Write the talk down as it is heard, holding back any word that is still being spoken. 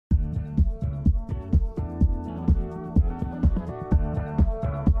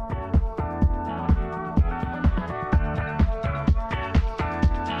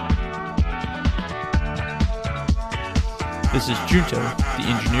This is Junto, the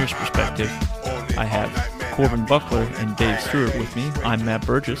engineer's perspective. I have Corbin Buckler and Dave Stewart with me. I'm Matt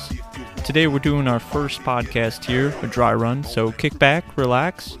Burgess. Today we're doing our first podcast here, a dry run, so kick back,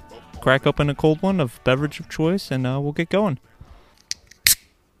 relax, crack open a cold one of beverage of choice, and we'll get going.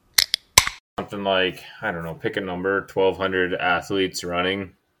 Something like, I don't know, pick a number, 1,200 athletes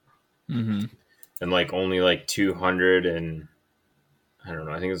running. Mm-hmm. And like only like 200 and, I don't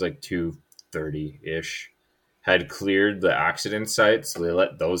know, I think it was like 230-ish had cleared the accident site. So they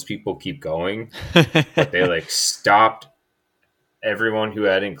let those people keep going. But they like stopped everyone who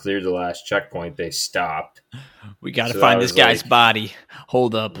hadn't cleared the last checkpoint. They stopped. We got to find this guy's body.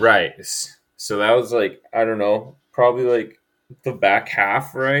 Hold up. Right. So that was like, I don't know, probably like the back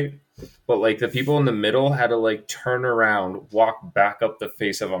half, right? But like the people in the middle had to like turn around, walk back up the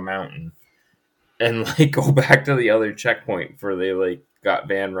face of a mountain, and like go back to the other checkpoint before they like got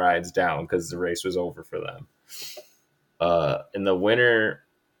van rides down because the race was over for them. And the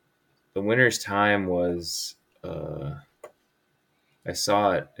winner's time was, I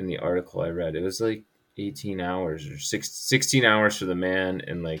saw it in the article I read. It was like 18 hours or 16 hours for the man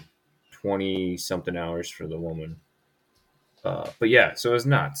and like 20 something hours for the woman. But yeah, so it was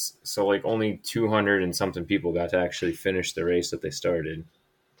nuts. So like only 200 and something people got to actually finish the race that they started.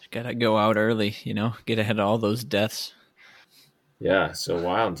 Gotta go out early, get ahead of all those deaths. Yeah, so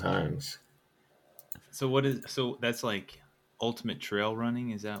wild times. So that's like ultimate trail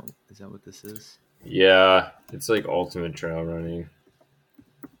running? Is that what this is? Yeah, it's like ultimate trail running.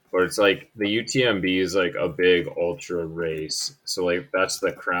 Or it's like the UTMB is like a big ultra race. So like that's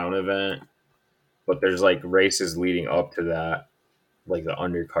the crown event. But there's like races leading up to that. Like the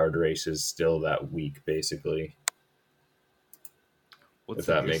undercard races still that week, basically. If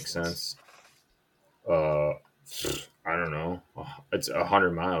that makes sense. I don't know. It's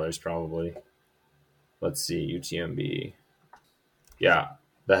 100 milers probably. Let's see, UTMB. Yeah.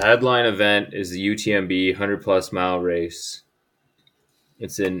 The headline event is the UTMB 100 plus mile race.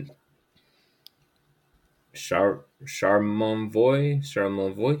 It's in Charlevoix.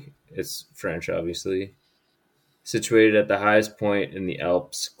 It's French, obviously. Situated at the highest point in the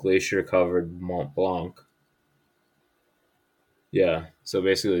Alps, glacier-covered Mont Blanc. Yeah, so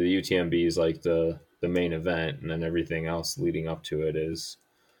basically the UTMB is like the main event, and then everything else leading up to it is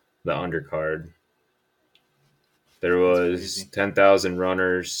the undercard. There was 10,000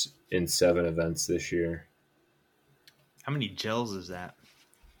 runners in 7 events this year. How many gels is that?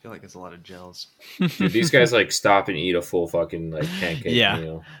 I feel like it's a lot of gels. Dude, these guys like stop and eat a full fucking like pancake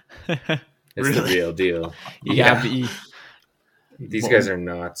meal. It's really? The real deal. These guys are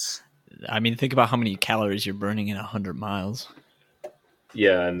nuts. I mean, think about how many calories you're burning in 100 miles.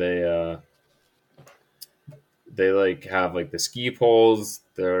 Yeah, and they like have like the ski poles.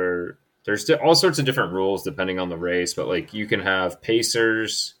 There's all sorts of different rules depending on the race, but like you can have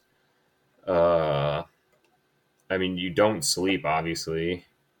pacers. I mean, you don't sleep, obviously.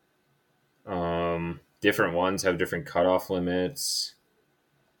 Different ones have different cutoff limits.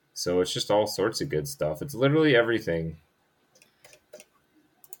 So it's just all sorts of good stuff. It's literally everything.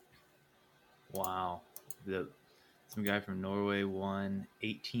 Wow. Some guy from Norway won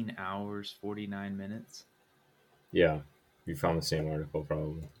 18 hours, 49 minutes. Yeah. You found the same article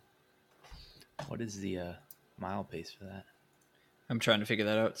probably. What is the mile pace for that? I'm trying to figure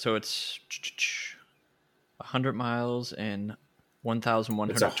that out. So it's 100 miles and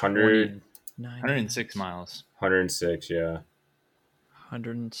 1,129. 106 miles. 106, yeah.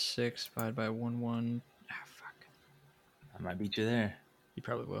 106 divided by 1. Fuck. I might beat you there. You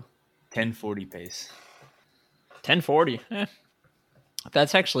probably will. 1040 pace. 1040.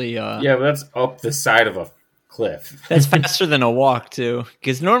 That's actually... yeah, but that's up the side of a cliff. That's faster than a walk, too.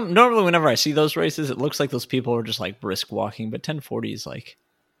 Because normally whenever I see those races, it looks like those people are just like brisk walking. But 1040 is like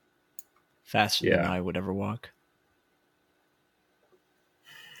faster than I would ever walk.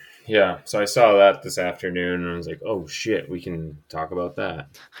 Yeah, so I saw that this afternoon, and I was like, "Oh shit, we can talk about that."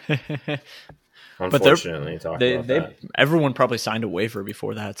 Unfortunately, everyone probably signed a waiver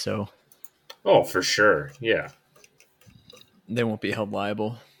before that, so. Oh, for sure, yeah. They won't be held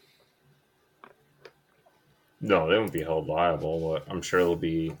liable. No, they won't be held liable, but I'm sure it'll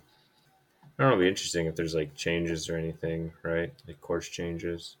be. I don't know, it'll be interesting if there's like changes or anything, right? Like course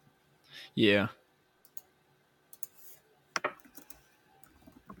changes. Yeah.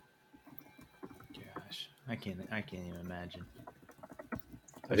 I can't even imagine.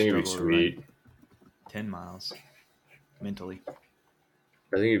 I think it'd be sweet. 10 miles mentally. I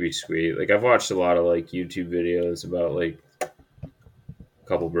think it'd be sweet. Like I've watched a lot of like YouTube videos about like a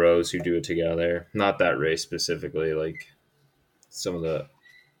couple bros who do it together. Not that race specifically, like some of the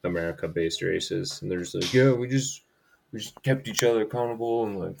America-based races, and they're just like, yeah, we just we just kept each other accountable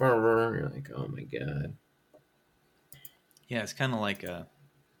and like, you're like, oh my god. Yeah, it's kind of like a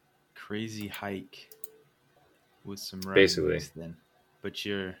crazy hike with some running Basically. mixed in, but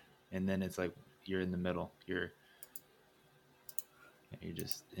and then it's like you're in the middle. You're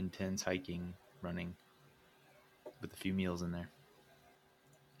just intense hiking, running with a few meals in there.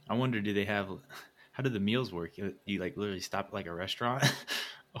 I wonder, do they have? How do the meals work? You like literally stop at like a restaurant,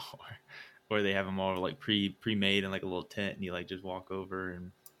 or they have them all like pre-made in like a little tent, and you like just walk over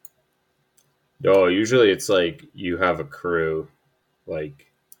and. No, usually it's like you have a crew,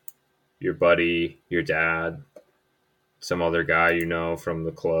 like your buddy, your dad, some other guy you know from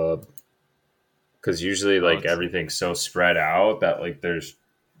the club. Because usually, like, everything's so spread out that like there's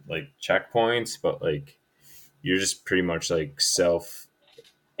like checkpoints, but like you're just pretty much like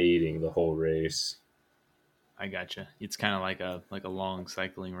self-aiding the whole race. I gotcha. It's kind of like a long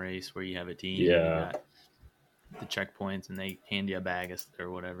cycling race where you have a team. Yeah. And you got the checkpoints, and they hand you a bag or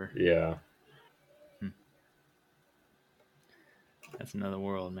whatever. Yeah. That's another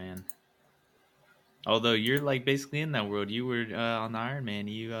world, man. Although you're like basically in that world. You were on the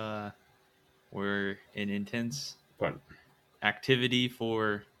Ironman. You were in intense activity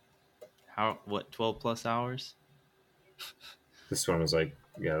for 12 plus hours? This one was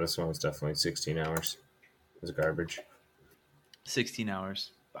definitely 16 hours. It was garbage. 16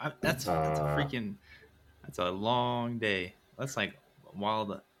 hours. That's a long day. That's like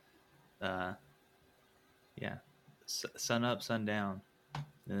wild. Yeah. Sun up, sun down,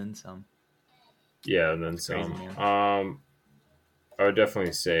 and then some. Yeah, and then some. I would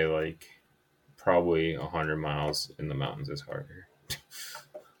definitely say like probably 100 miles in the mountains is harder.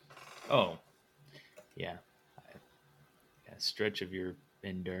 Oh, yeah. A stretch of your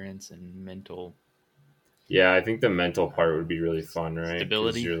endurance and mental. Yeah, I think the mental part would be really fun, right?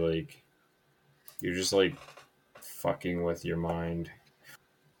 Stability. You're just like fucking with your mind.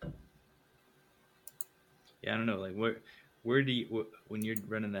 Yeah, I don't know. Like where do you when you're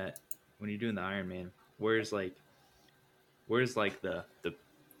running when you're doing the Ironman? Where's like the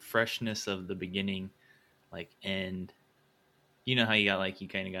freshness of the beginning, like end? You know how you got like you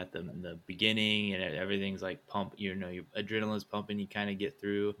kind of got the beginning and everything's like pump. You know, your adrenaline's pumping. You kind of get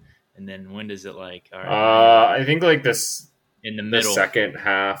through, and then when does it like? All right, I think like this in the middle, the second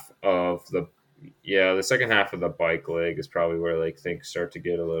half of the bike leg is probably where like things start to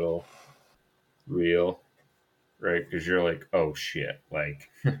get a little real, right? Because you're like, oh shit, like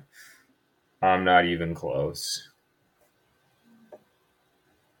I'm not even close.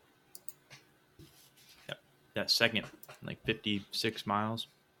 That second, like 56 miles.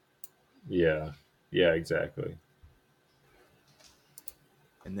 Yeah, exactly.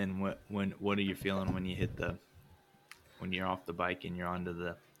 And then what are you feeling when you're off the bike and you're onto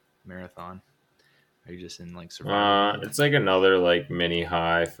the marathon? Are you just in like survival mode? It's like another like mini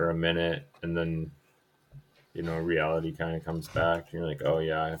high for a minute, and then reality kind of comes back. And you're like, oh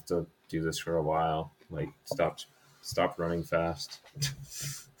yeah, I have to do this for a while. Like stop running fast.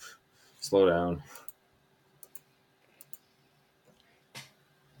 Slow down.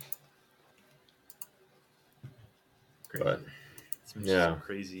 But some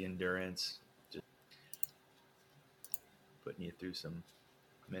crazy endurance, just putting you through some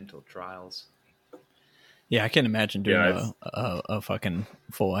mental trials. Yeah, I can imagine doing a fucking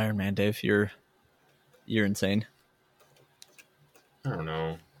full Ironman, Dave. You're insane. I don't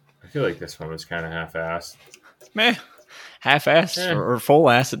know. I feel like this one was kind of half-assed. Meh, half-assed or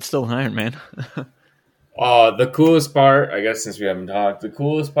full-assed, it's still an Ironman. The coolest part, I guess, since we haven't talked, the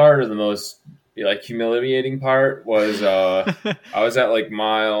coolest part or the most like humiliating part was I was at like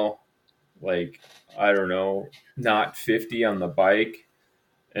mile, like I don't know, not 50 on the bike,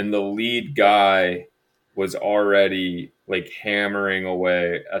 and the lead guy was already like hammering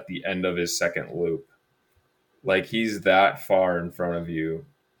away at the end of his second loop. Like he's that far in front of you.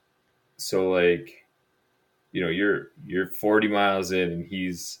 So like, you're 40 miles in and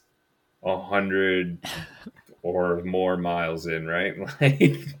he's 100 or more miles in, right?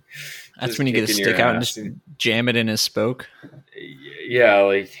 Like that's when you get a stick out and just jam it in his spoke. Yeah,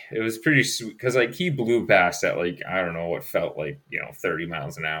 like it was pretty sweet because like he blew past at like I don't know what felt like 30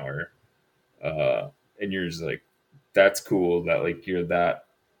 miles an hour, and you're just like, that's cool that like you're that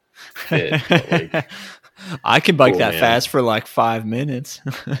fit. But, like, I could bike that fast for like 5 minutes,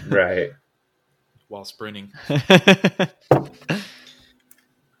 right? While sprinting.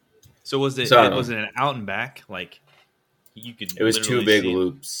 So was it an out and back? Like you could. It was two big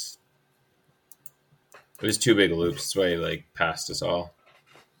loops. It was two big loops. That's why he like passed us all.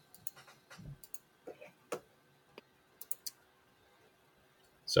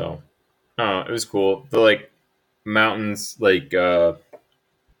 So, it was cool. But like, mountains like the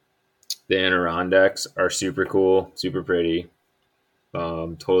Adirondacks are super cool, super pretty.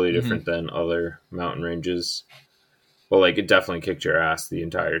 Totally different than other mountain ranges. But like it definitely kicked your ass the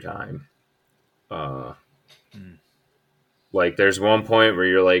entire time. Like there's one point where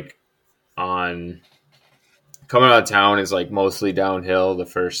you're like on coming out of town is like mostly downhill the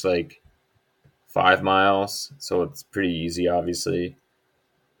first like 5 miles, so it's pretty easy, obviously.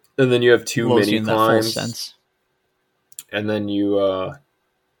 And then you have two Blows you mini in that full climbs, sense. and then you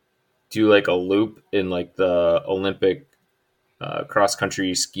do like a loop in like the Olympic cross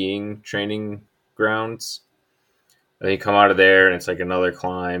country skiing training grounds. And then you come out of there, and it's like another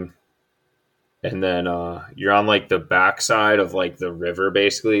climb, and then you're on like the backside of like the river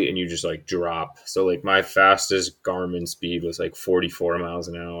basically, and you just like drop. So like my fastest Garmin speed was like 44 miles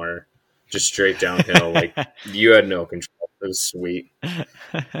an hour, just straight downhill. Like you had no control. It was sweet.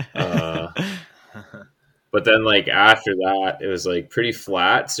 But then like after that, it was like pretty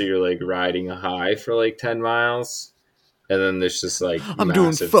flat. So you're like riding a high for like 10 miles. And then there's just like I'm doing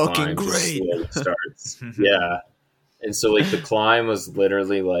massive fucking climb just great. slowly starts. Yeah. And so like the climb was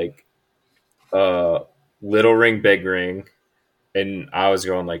literally like little ring, big ring. And I was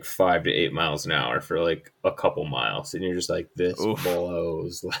going like 5 to 8 miles an hour for like a couple miles. And you're just like, this Oof.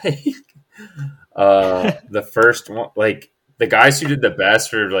 blows. Like the first one, like the guys who did the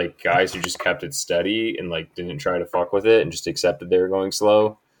best were like guys who just kept it steady and like didn't try to fuck with it and just accepted they were going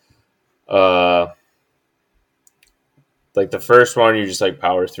slow. Like the first one you just like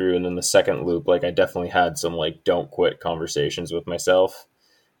power through, and then the second loop, like I definitely had some like don't quit conversations with myself.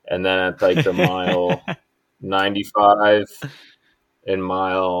 And then at like the mile 95 and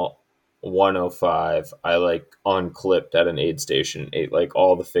mile 105, I like unclipped at an aid station, ate like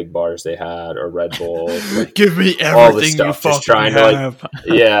all the fig bars they had or Red Bull, like, Give me all the everything you stuff, just fucking trying to have.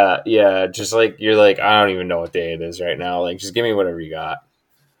 like, yeah, just like you're like, I don't even know what day it is right now. Like, just give me whatever you got.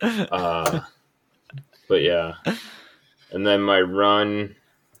 But yeah, and then my run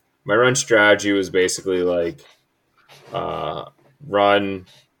strategy was basically like, run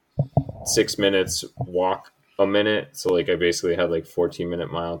 6 minutes, walk a minute. So like I basically had like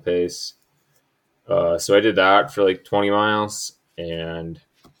 14-minute mile pace. So I did that for like 20 miles, and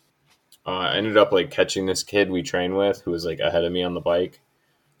I ended up like catching this kid we train with who was like ahead of me on the bike.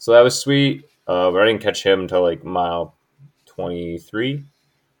 So that was sweet. But I didn't catch him until like mile 23.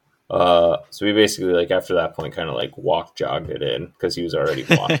 So we basically like after that point kind of like jogged it in because he was already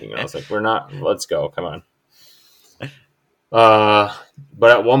walking, and I was like, let's go, come on.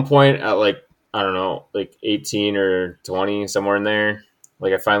 But at one point at like, I don't know, like 18 or 20, somewhere in there,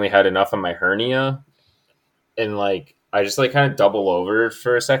 like I finally had enough of my hernia, and like I just like kind of double over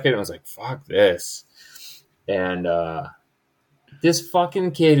for a second and was like, fuck this. And this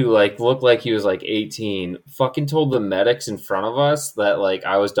fucking kid who like looked like he was like 18 fucking told the medics in front of us that like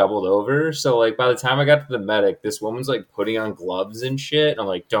I was doubled over. So like by the time I got to the medic, this woman's like putting on gloves and shit. I'm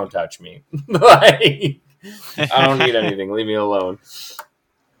like, don't touch me. Like, I don't need anything. Leave me alone.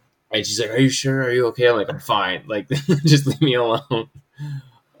 And she's like, are you sure? Are you okay? I'm like, I'm fine. Like, just leave me alone.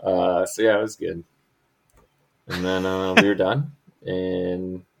 So yeah, it was good. And then we were done,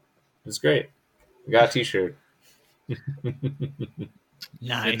 and it was great. We got a t-shirt.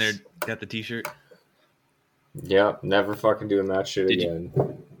 Nice. In there, got the t-shirt. Yep, never fucking doing that shit Did again.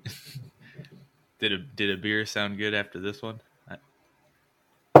 Did a beer sound good after this one?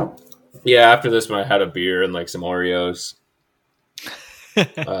 Yeah, after this one, I had a beer and like some Oreos.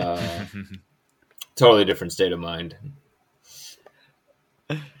 Totally different state of mind.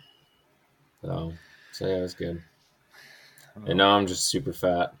 So yeah, it was good. And now I'm just super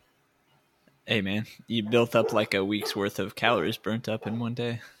fat. Hey man, you built up like a week's worth of calories burnt up in one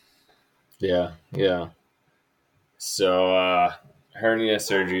day. Yeah. So hernia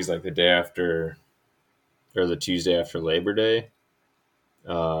surgery is like the day after, or the Tuesday after Labor Day.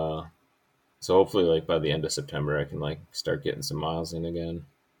 So hopefully like by the end of September I can like start getting some miles in again.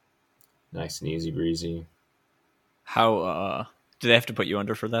 Nice and easy breezy. How do they have to put you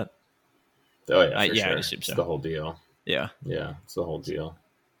under for that? Oh yeah, for yeah, sure. I assume so. It's the whole deal. Yeah, it's the whole deal.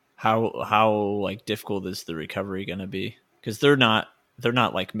 How like difficult is the recovery going to be? Because they're not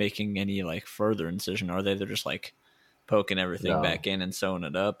like making any like further incision, are they? They're just like poking everything back in and sewing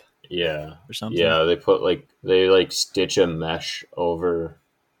it up. Yeah, or something. Yeah, they stitch a mesh over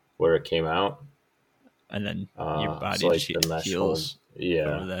where it came out, and then your body so, like, just the mesh heals. Yeah,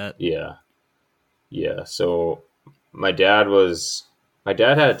 over that. Yeah. So my dad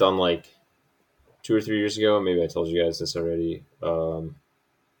had it done like 2 or 3 years ago. Maybe I told you guys this already.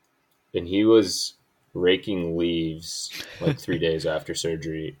 And he was raking leaves like 3 days after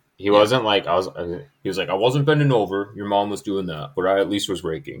surgery. He wasn't like he was like, I wasn't bending over. Your mom was doing that, but I at least was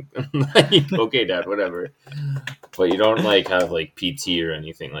raking. Like, okay, Dad, whatever. But you don't like have like PT or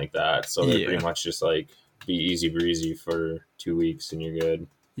anything like that, so they're pretty much just like be easy breezy for 2 weeks and you're good.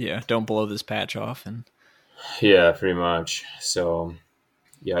 Yeah, don't blow this patch off. And yeah, pretty much. So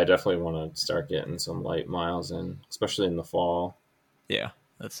yeah, I definitely want to start getting some light miles in, especially in the fall. Yeah,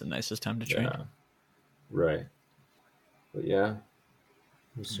 that's the nicest time to train. Yeah, right. But yeah.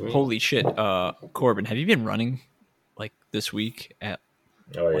 Sweet. Holy shit, Corbin, have you been running like this week at?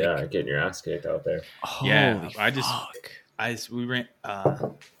 Oh yeah, getting your ass kicked out there. Yeah, Fuck. I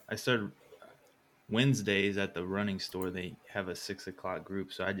started Wednesdays at the running store. They have a 6 o'clock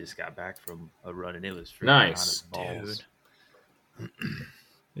group, so I just got back from a run and it was freaking nice, hot as balls. Dude.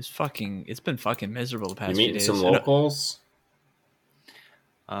 It's been fucking miserable the past you few meeting days. some locals?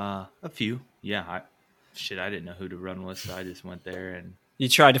 A few, yeah. I didn't know who to run with, so I just went there and you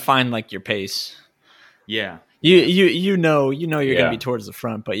tried to find like your pace. yeah. You know you're gonna be towards the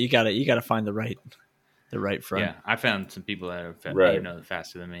front, but you gotta find the right front. Yeah, I found some people that are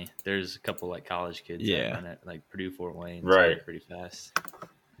faster than me. There's a couple like college kids that run at like Purdue Fort Wayne, so they're pretty fast.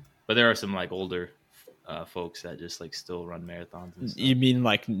 But there are some like older folks that just like still run marathons and stuff. You mean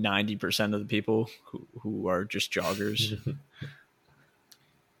like 90% of the people who are just joggers?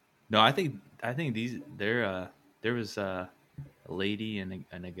 No, I think there was a lady and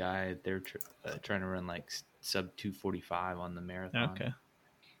a guy. They're trying to run like sub 2:45 on the marathon. Okay.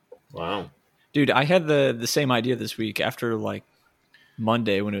 Wow. Dude, I had the same idea this week. After like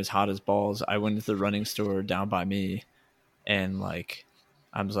Monday when it was hot as balls, I went to the running store down by me and like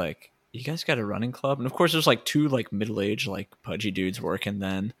I was like, you guys got a running club? And of course there's like 2 like middle-aged like pudgy dudes working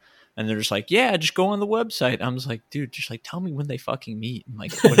then. And they're just like, yeah, just go on the website. I was like, dude, just like tell me when they fucking meet and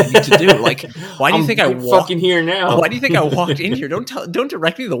like what I need to do. Like, why do you think I walked fucking here now? Why do you think I walked in here? Don't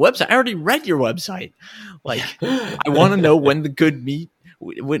direct me to the website. I already read your website. Like, I want to know when the good meet,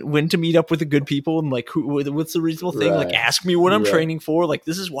 when to meet up with the good people, and like what's the reasonable thing. Like, ask me what I'm training for. Like,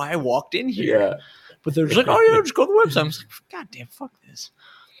 this is why I walked in here. Yeah. But they're just like, oh yeah, just go to the website. I'm just like, God damn, fuck this.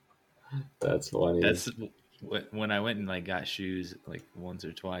 That's funny. That's when I went and like got shoes like once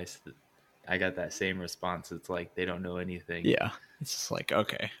or twice. I got that same response. It's like they don't know anything. Yeah, it's just like,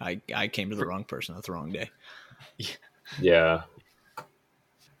 okay, I came to the wrong person at the wrong day. Yeah.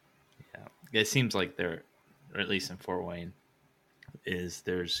 It seems like they're, or at least in Fort Wayne,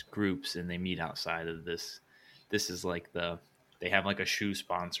 there's groups and they meet outside of this. This is like they have like a shoe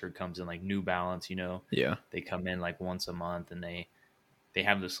sponsor comes in, like New Balance, you know. Yeah. They come in like once a month and they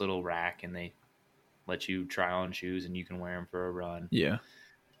have this little rack and they let you try on shoes and you can wear them for a run. Yeah.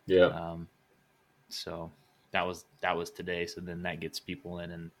 Yeah. So that was today. So then that gets people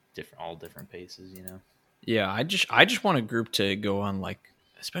in all different paces, you know? Yeah. I just want a group to go on like,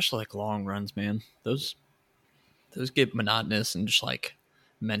 especially like long runs, man. Those get monotonous and just like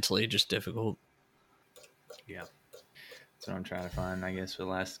mentally just difficult. Yeah. That's what I'm trying to find, I guess, for the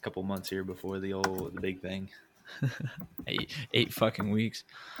last couple months here before the big thing. 8 fucking weeks.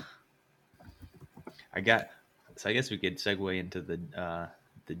 I guess we could segue into the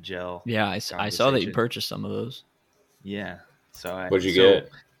gel. Yeah, I saw that you purchased some of those. Yeah. So what'd you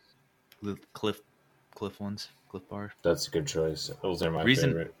get? Cliff ones, Cliff Bar. That's a good choice. Those are my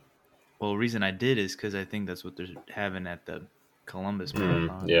favorite. Well, the reason I did is because I think that's what they're having at the Columbus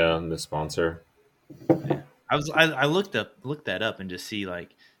Marathon. Yeah, the sponsor. Yeah. I looked that up and just see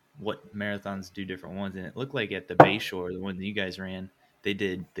like what marathons do different ones, and it looked like at the Bayshore, the one that you guys ran, they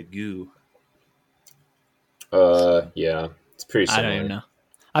did the goo. Yeah, it's pretty similar. I don't even know.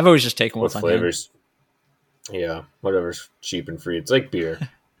 I've always just taken what what's flavors. On hand. Yeah, whatever's cheap and free. It's like beer.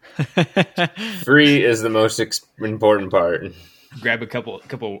 Free is the most important part. Grab a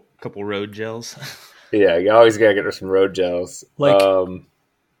couple road gels. Yeah, you always gotta get some road gels. Like, go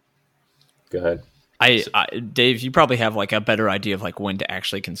ahead. Dave, you probably have like a better idea of like when to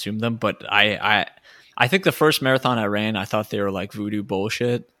actually consume them, but I think the first marathon I ran, I thought they were like voodoo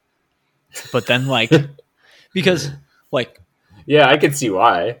bullshit. But then like because like yeah, I could see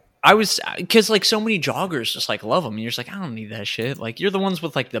why. Because like so many joggers just like love them. And you're just like, I don't need that shit. Like you're the ones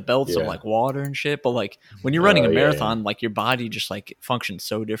with like the belts of like water and shit. But like when you're running a marathon, like your body just like functions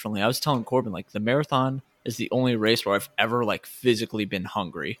so differently. I was telling Corbin, like the marathon is the only race where I've ever like physically been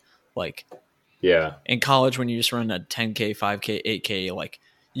hungry. Like yeah, in college when you just run a 10K, 5K, 8K, like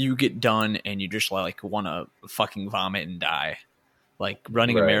you get done and you just like want to fucking vomit and die. Like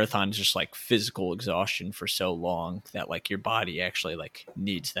running a marathon is just like physical exhaustion for so long that like your body actually like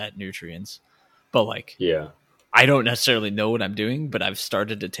needs that nutrients. But like, yeah, I don't necessarily know what I'm doing, but I've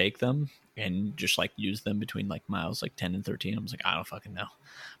started to take them and just like use them between like miles like 10 and 13. I was like, I don't fucking know.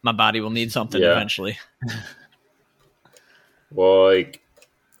 My body will need something Yeah. eventually. Well, like,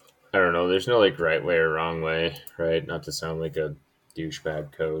 I don't know. There's no like right way or wrong way, right? Not to sound like a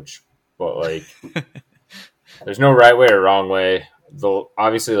douchebag coach, but like, there's no right way or wrong way.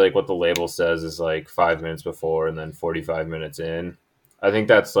 Obviously, like what the label says is like 5 minutes before and then 45 minutes in. I think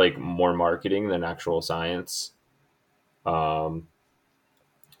that's like more marketing than actual science.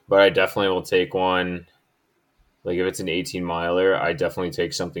 But I definitely will take one. Like if it's an 18 miler, I definitely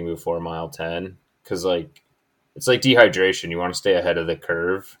take something before mile 10 because like it's like dehydration. You want to stay ahead of the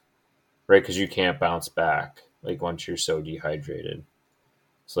curve, right? Because you can't bounce back like once you're so dehydrated.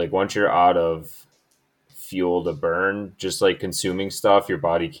 So like once you're out of fuel to burn, just like consuming stuff, your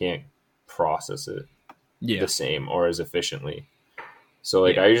body can't process it the same or as efficiently. So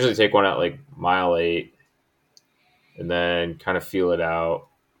like I usually take one at like mile 8 and then kind of feel it out.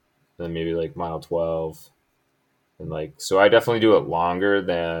 Then maybe like mile 12. And like, so I definitely do it longer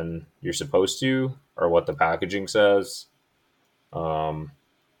than you're supposed to or what the packaging says. I'm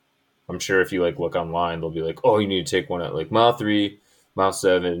sure if you like look online, they'll be like, oh, you need to take one at like mile 3, mile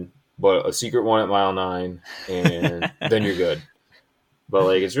 7, but a secret one at mile 9, and then you're good. But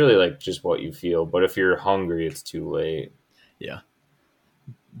like, it's really like just what you feel. But if you're hungry, it's too late. Yeah.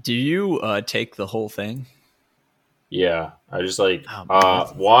 Do you take the whole thing? Yeah. I just like,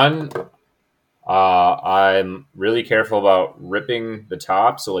 I'm really careful about ripping the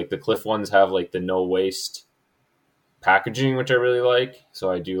top. So like the Cliff ones have like the no waste packaging, which I really like.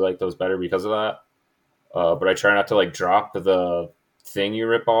 So I do like those better because of that. But I try not to like drop the thing you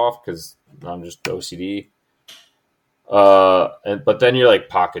rip off because I'm just OCD. But then you're like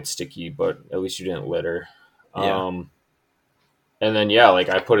pocket sticky, but at least you didn't litter. And then like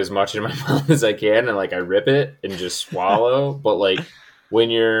I put as much in my mouth as I can and like I rip it and just swallow. But like when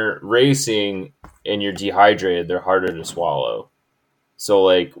you're racing and you're dehydrated, they're harder to swallow. So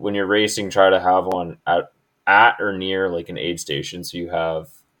like when you're racing, try to have one at or near like an aid station so you have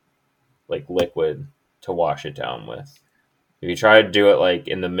like liquid to wash it down with. If you try to do it like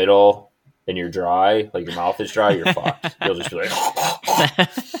in the middle and you're dry, like your mouth is dry, you're fucked. You'll just be like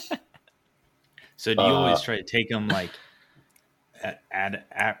So do you always try to take them like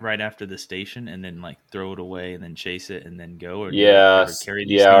at right after the station and then like throw it away and then chase it and then go? Or do you ever carry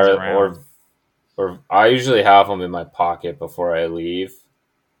these things around? Or I usually have them in my pocket before I leave,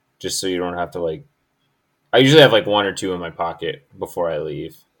 just so you don't have to like. I usually have like 1 or 2 in my pocket before I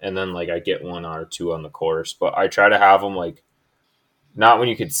leave, and then like I get 1 or 2 on the course. But I try to have them like not when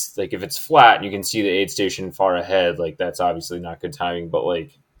you could like if it's flat and you can see the aid station far ahead, like that's obviously not good timing. But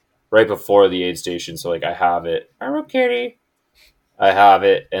like right before the aid station, so like I have it. I'm a kitty. I have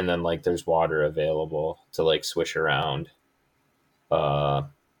it, and then like there's water available to like swish around.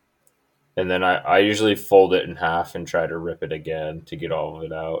 And then I usually fold it in half and try to rip it again to get all of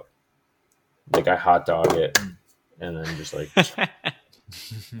it out. Like I hot dog it, and then just like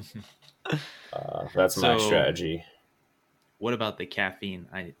that's my strategy. What about the caffeine?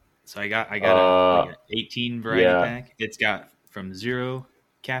 I got an 18 variety pack. It's got from 0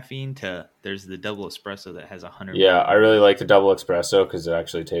 caffeine to there's the double espresso that has 100. Yeah, I really like the double espresso because it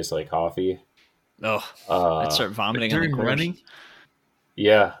actually tastes like coffee. Oh, I'd start vomiting on the course. Running.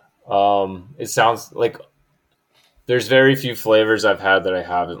 Yeah, it sounds like there's very few flavors I've had that I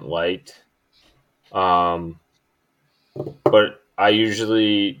haven't liked. But I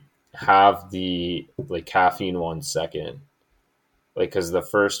usually have the like caffeine one second, like because the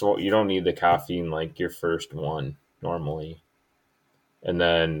first one you don't need the caffeine like your first one normally, and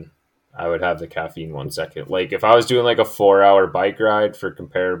then I would have the caffeine 1 second. Like if I was doing like a 4-hour bike ride for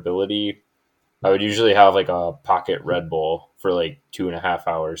comparability, I would usually have like a pocket Red Bull for like 2.5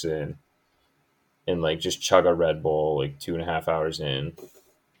 hours in, and like just chug a Red Bull like 2.5 hours in.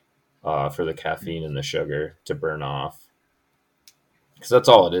 For the caffeine and the sugar to burn off, because that's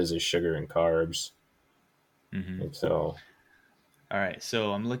all it is sugar and carbs. Mm-hmm. Like so. All right,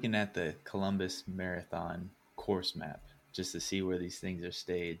 so I'm looking at the Columbus Marathon course map just to see where these things are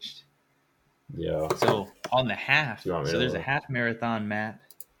staged. Yeah. So on the half, so there's a half marathon map.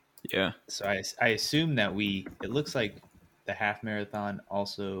 Yeah. So I assume that it looks like the half marathon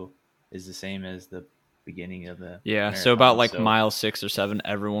also is the same as the beginning of the marathon. So about like mile 6 or 7,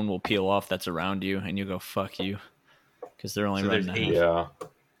 everyone will peel off that's around you, and you go fuck you because they're only running 8. Yeah.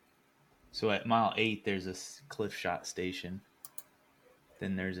 So at mile 8, there's a cliff shot station.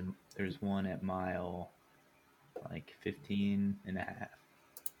 Then there's one at mile like 15 and a half,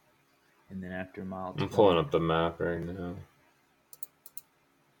 and then after mile 20, I'm pulling up the map right now.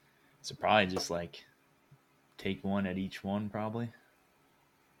 So probably just like take one at each one, probably.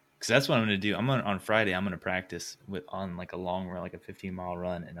 Because that's what I'm gonna do. On Friday. I'm gonna practice on like a long run, like a 15-mile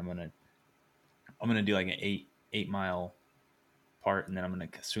run, and I'm gonna do like an 8 mile part, and then I'm gonna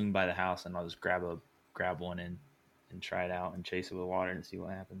swing by the house and I'll just grab one and try it out and chase it with water and see what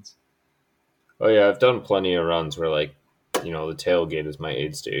happens. Oh yeah, I've done plenty of runs where like, the tailgate is my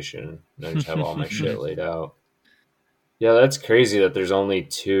aid station, and I just have all my shit laid out. Yeah, that's crazy that there's only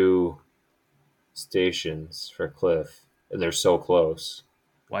 2 stations for Cliff, and they're so close.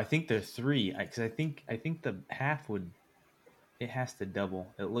 Well, I think there are 3, because I think the half it has to double.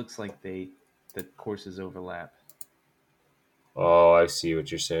 It looks like the courses overlap. Oh, I see what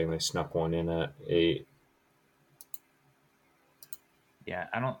you're saying. They snuck one in at 8. Yeah,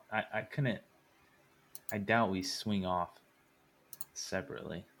 I doubt we swing off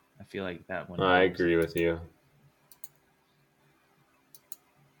separately. I feel like that one. I agree with you.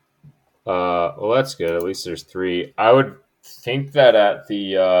 Well, that's good. At least there's 3. I would think that at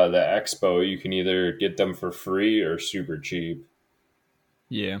the expo, you can either get them for free or super cheap.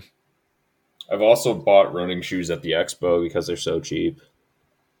 Yeah. I've also bought running shoes at the expo because they're so cheap.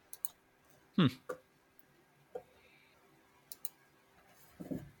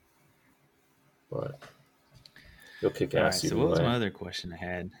 But you'll kick ass. Right, so what was my other question I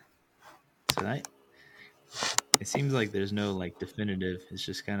had? Tonight, it seems like there's no like definitive. It's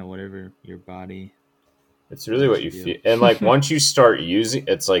just kind of whatever your body. It's really what you feel. And like once you start using,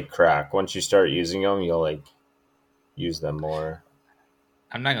 it's like crack. Once you start using them, you'll like use them more.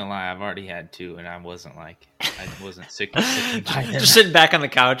 I'm not gonna lie, I've already had 2, and I wasn't sick. Just sitting back on the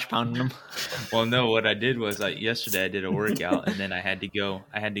couch pounding them. Well, no, what I did was yesterday I did a workout, and then I had to go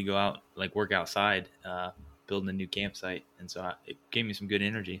out, like work outside, building a new campsite, and so it gave me some good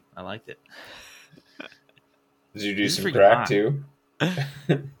energy. I liked it. Did you do some crack too?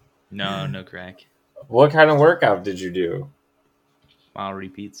 No crack. What kind of workout did you do? Mile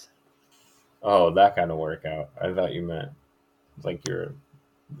repeats. Oh, that kind of workout. I thought you meant like you're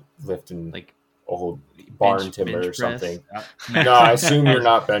lifting like old barn timber or something. No, I assume you're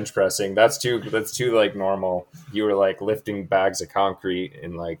not bench pressing. That's too like normal. You were like lifting bags of concrete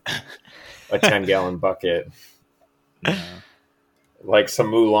in like a 10-gallon bucket. No. Like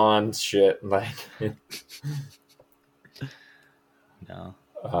some Mulan shit. Like no.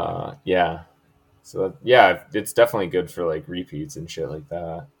 Yeah. So yeah, it's definitely good for like repeats and shit like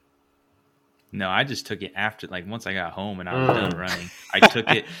that. No, I just took it after, like, once I got home and I was done running. I took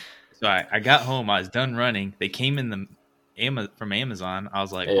it. So I got home. I was done running. They came in from Amazon. I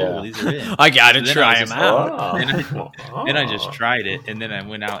was like, oh, these are in. I got to try them out. Then I just tried it. And then I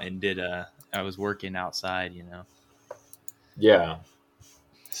went out and I was working outside, Yeah.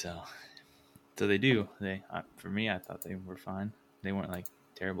 So they do. For me, I thought they were fine. They weren't, like,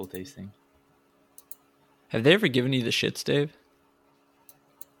 terrible tasting. Have they ever given you the shits, Dave?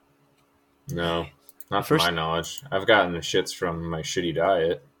 No, not from my knowledge. I've gotten the shits from my shitty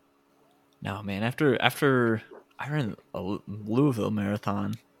diet. No, man. After I ran a Louisville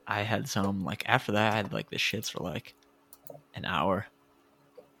marathon, I had some, like, after that, I had, like, the shits for, like, an hour.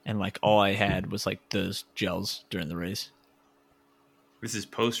 And, like, all I had was, like, those gels during the race. This is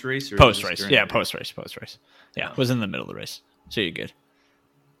post-race? Post-race. Yeah, post-race. Yeah, it was in the middle of the race. So you're good.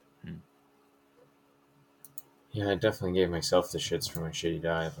 Yeah, I definitely gave myself the shits for my shitty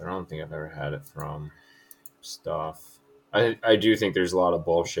diet, but I don't think I've ever had it from stuff. I do think there's a lot of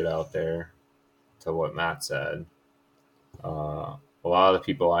bullshit out there to what Matt said. A lot of the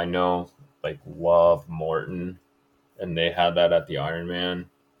people I know like love Morton, and they had that at the Ironman.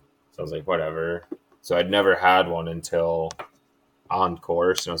 So I was like, whatever. So I'd never had one until on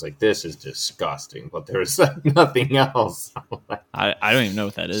course, and I was like, this is disgusting. But there was like nothing else. I don't even know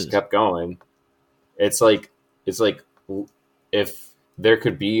what that is. Just kept going. It's like if there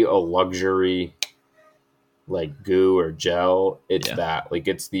could be a luxury like goo or gel, it's that. Like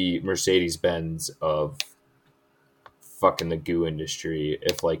it's the Mercedes-Benz of fucking the goo industry.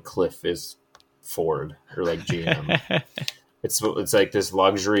 If like Cliff is Ford or like GM. It's like this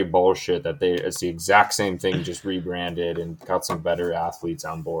luxury bullshit that it's the exact same thing, just rebranded and got some better athletes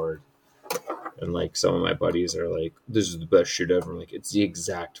on board. And like some of my buddies are like, this is the best shit ever. I'm like, it's the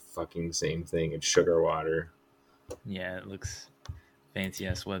exact fucking same thing. It's sugar water. Yeah, it looks fancy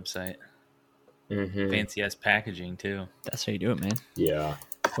ass website. Mm-hmm. Fancy ass packaging too. That's how you do it, man. Yeah.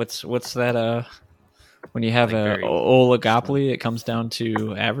 What's that? When you have like oligopoly, it comes down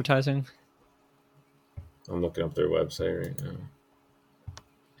to advertising. I'm looking up their website right now.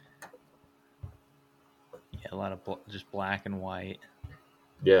 Yeah, a lot of just black and white.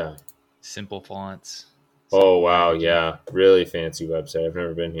 Yeah. Simple fonts. Oh, wow. Yeah. Really fancy website. I've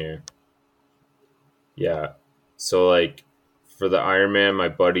never been here. Yeah. So, like, for the Ironman, my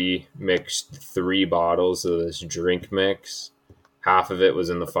buddy mixed 3 bottles of this drink mix. Half of it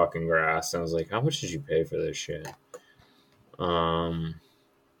was in the fucking grass. And I was like, how much did you pay for this shit? And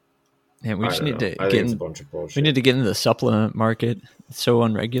we I just don't need know. to I get think it's a in, bunch of bullshit. we need to get into the supplement market. It's so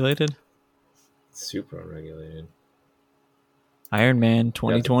unregulated. It's super unregulated. Ironman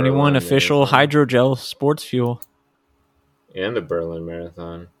 2021 Berlin official Marathon. hydrogel sports fuel. And the Berlin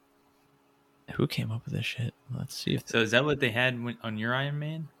Marathon. Who came up with this shit? Let's see if So is that what they had on your Iron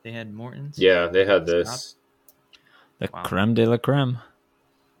Man? They had Morton's? Yeah, they had this. the Wow. creme de la creme.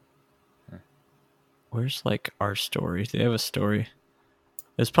 Huh. Where's like our story? Do they have a story?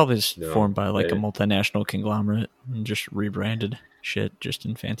 It's probably just No, formed by like a they- multinational conglomerate and just rebranded shit just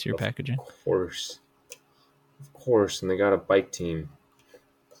in fancier packaging. Of course. And they got a bike team.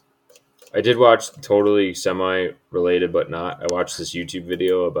 I did watch totally semi-related, but not. I watched this YouTube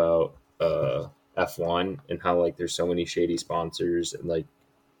video about F1 and how like there's so many shady sponsors and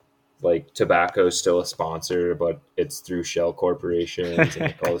like tobacco's still a sponsor, but it's through shell corporations and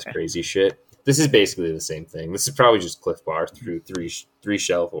like all this crazy shit. This is basically the same thing. This is probably just Cliff Bar through three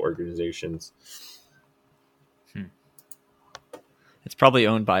shell organizations. It's probably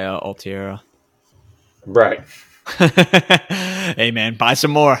owned by Altiera. Right. Hey man, buy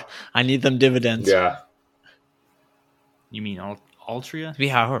some more. I need them dividends. Yeah. You mean Altria? Be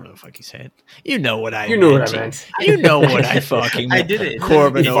however the fuck you say it. You know what I You know what I meant. meant. You know what I fucking meant. I did it.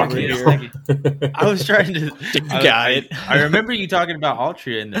 Corbin You over fucking here. idiot. I was trying to. Got it. I remember you talking about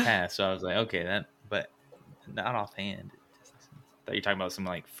Altria in the past, so I was like, okay, but not offhand. I thought you were talking about some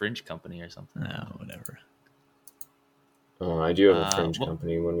like French company or something. No, whatever. I do have a French well-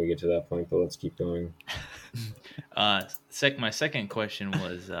 company when we get to that point, but let's keep going. My second question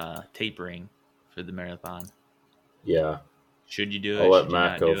was tapering for the marathon. Yeah. Should you do it? I'll let Should you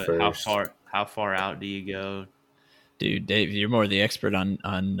Matt not go do it? first. How far out do you go? Dude, Dave, you're more the expert on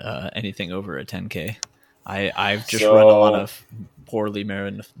anything over a 10K. I've just run a lot of poorly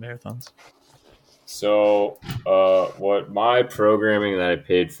marathons. So, what my programming that I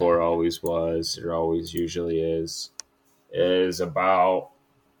paid for always was, or always usually is about,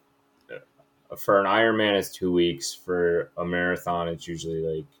 for an Ironman, it's 2 weeks. For a marathon, it's usually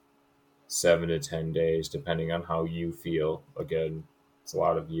like 7 to 10 days, depending on how you feel. Again, it's a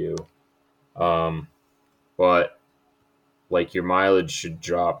lot of you. But like your mileage should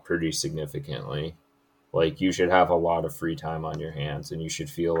drop pretty significantly. Like you should have a lot of free time on your hands and you should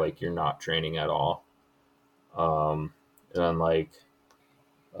feel like you're not training at all. And then like,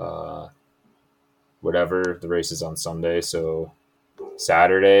 whatever, the race is on Sunday. So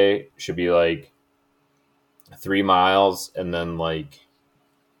Saturday should be like 3 miles and then like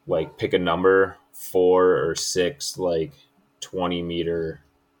pick a number, 4 or 6, like 20-meter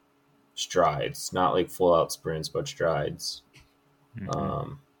strides, not like full out sprints, but strides.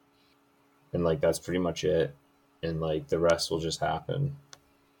 Mhm. And like, that's pretty much it. And like the rest will just happen.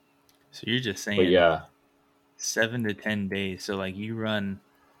 So you're just saying, But yeah, 7 to 10 days. So like you run.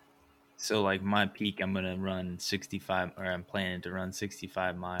 So like my peak, I'm gonna run 65, or I'm planning to run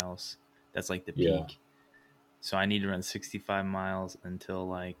 65 miles. That's like the peak. Yeah. So I need to run 65 miles until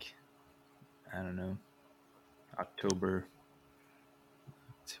like, I don't know, October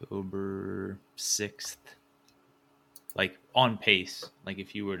 6th. Like on pace. Like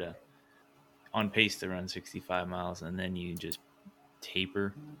if you were to on pace to run 65 miles and then you just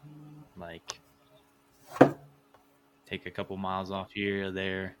taper, like take a couple miles off here or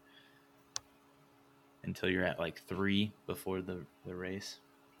there until you're at like 3 before the race.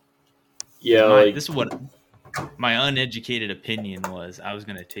 yeah, like This is what my uneducated opinion was. I was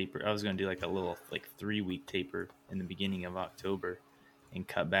going to taper. I was going to do like a little like 3-week taper in the beginning of October and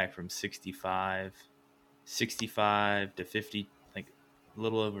cut back from 65 to 50, like a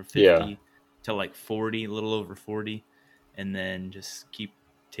little over 50 Yeah. to like 40, a little over 40. And then just keep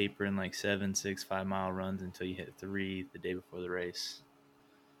tapering like 7, 6, 5 mile runs until you hit 3 the day before the race.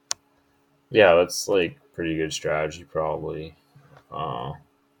 yeah, that's like pretty good strategy, probably. I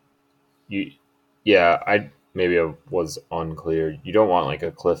was unclear. You don't want like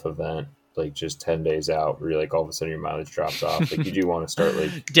a cliff event, like just 10 days out, where you're like all of a sudden your mileage drops off. Like you do want to start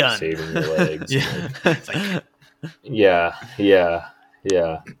like Done. saving your legs. Yeah. It's like, Yeah.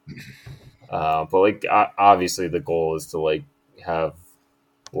 But like obviously the goal is to like have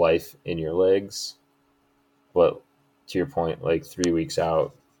life in your legs. But to your point, like 3 weeks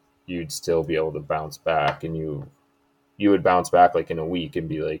out, you'd still be able to bounce back, and you would bounce back like in a week and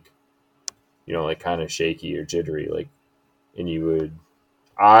be like, you know, like kind of shaky or jittery, like, and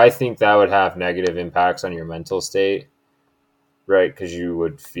I think that would have negative impacts on your mental state, right? Because you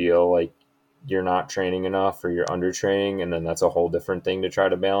would feel like you're not training enough or you're undertraining, and then that's a whole different thing to try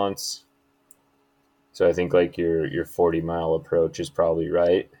to balance. So I think like your 40-mile approach is probably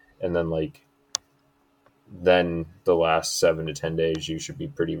right, and then like then the last 7 to 10 days you should be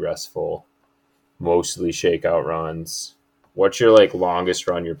pretty restful, mostly shakeout runs. What's your like longest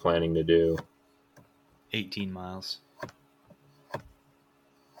run you're planning to do? 18 miles.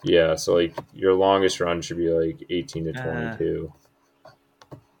 Yeah, so like your longest run should be like 18 to 22.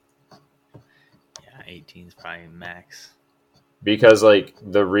 Yeah, 18 is probably max. Because like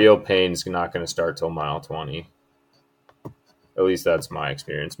the real pain's not going to start till mile 20. At least that's my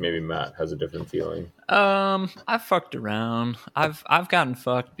experience. Maybe Matt has a different feeling. I've fucked around. I've gotten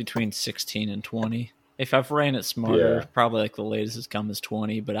fucked between 16 and 20. If I've ran it smarter, Yeah. probably like the latest has come is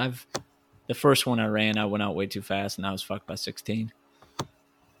 20. But the first one I ran, I went out way too fast, and I was fucked by 16.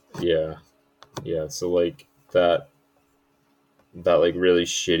 Yeah. So like that like really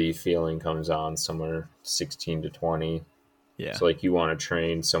shitty feeling comes on somewhere 16 to 20. Yeah. So like you want to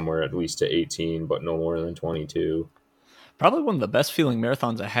train somewhere at least to 18, but no more than 22. Probably one of the best feeling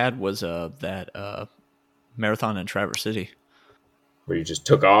marathons I had was that marathon in Traverse City. Where you just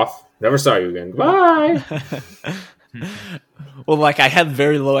took off, never saw you again. Bye. Well, like I had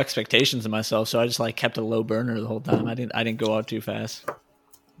very low expectations of myself, so I just like kept a low burner the whole time. I didn't go out too fast.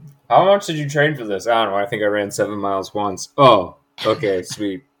 How much did you train for this? I don't know. I think I ran 7 miles once. Oh, okay,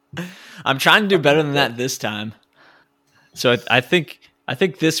 sweet. I'm trying to do better than that this time. So I think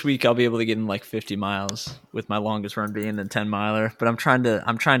this week I'll be able to get in like 50 miles with my longest run being the 10 miler. But I'm trying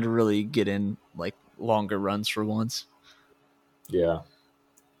to really get in like longer runs for once. Yeah.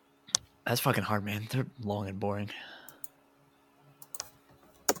 That's fucking hard, man. They're long and boring.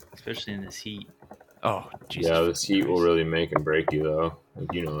 Especially in this heat. Oh, Jesus. Yeah, this heat will really make and break you, though.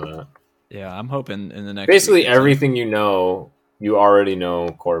 Like, you know that. Yeah, I'm hoping in the next. Basically, everything you already know,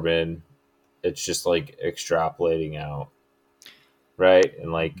 Corbin. It's just like extrapolating out, right?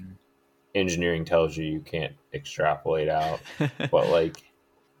 And like engineering tells you can't extrapolate out, but like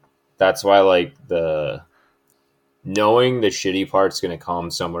that's why like the knowing the shitty part's going to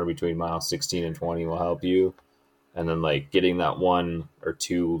come somewhere between mile 16 and 20 will help you, and then like getting that 1 or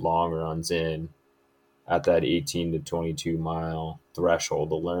 2 long runs in at that 18 to 22 mile threshold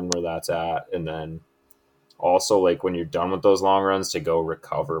to learn where that's at, and then also like when you're done with those long runs to go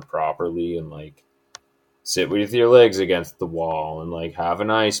recover properly and like sit with your legs against the wall and like have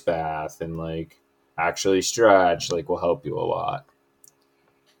an ice bath and like actually stretch, like will help you a lot.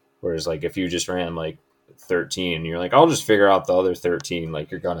 Whereas like if you just ran like 13 and you're like, I'll just figure out the other 13,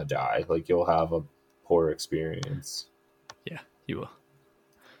 like you're gonna die. Like you'll have a poor experience. Yeah, you will.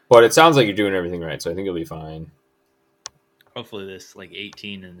 But it sounds like you're doing everything right, so I think you'll be fine. Hopefully this like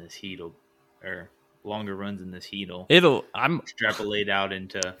 18 in this heat or longer runs in this heat will extrapolate out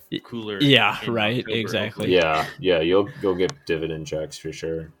into cooler. Yeah, right. October, Exactly. Yeah, you'll get dividend checks for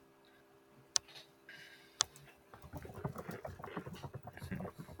sure.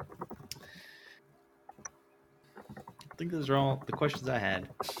 I think those are all the questions I had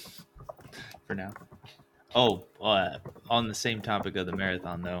for now. Oh, on the same topic of the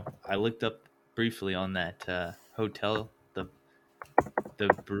marathon, though, I looked up briefly on that hotel, the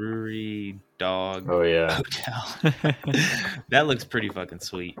Brewery Dog Hotel. That looks pretty fucking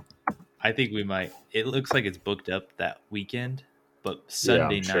sweet. I think we might. It looks like it's booked up that weekend, but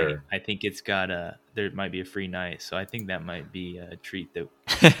Sunday night, sure. I think it's got there might be a free night, so I think that might be a treat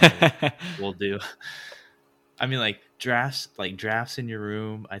that we'll do. I mean, like drafts in your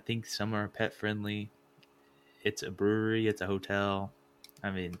room. I think some are pet friendly. It's a brewery. It's a hotel.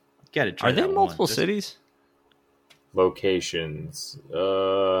 I mean, you gotta try. Are they in multiple cities? Locations.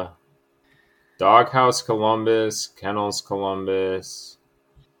 Doghouse Columbus, Kennels Columbus.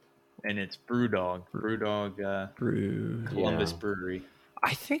 And it's Brewdog. Columbus Brewery.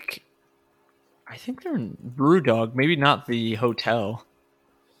 I think they're in Brewdog. Maybe not the hotel,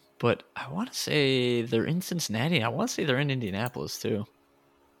 but I want to say they're in Cincinnati. I want to say they're in Indianapolis too.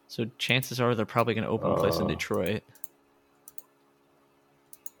 So chances are they're probably going to open a place in Detroit.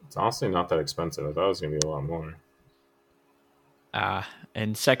 It's honestly not that expensive. I thought it was going to be a lot more.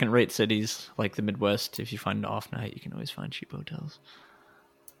 And second-rate cities like the Midwest, if you find an off night, you can always find cheap hotels.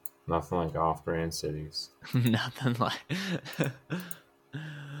 Nothing like off-brand cities. Nothing like...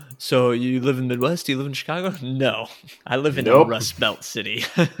 So you live in the Midwest? Do you live in Chicago? No. I live in a Rust Belt city.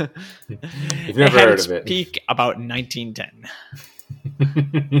 You've never heard of it. Peak about 1910.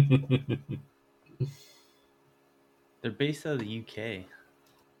 They're based out of the UK.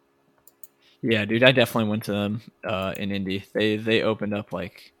 Yeah, dude, I definitely went to them in Indy. They opened up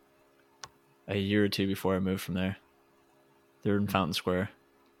like a year or two before I moved from there. They're in Fountain Square.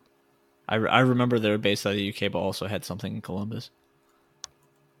 I remember they were based out of the UK, but also had something in Columbus.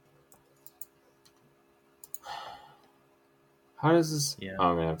 How does this? Yeah. Oh,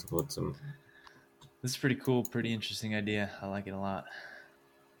 I'm gonna have to put some. This is pretty cool, pretty interesting idea. I like it a lot.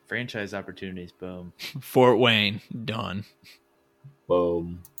 Franchise opportunities, boom. Fort Wayne, done.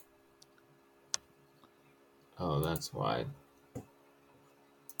 Boom. Oh, that's why.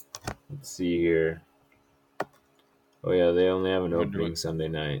 Let's see here. Oh yeah, they only have an We're gonna do opening it. Sunday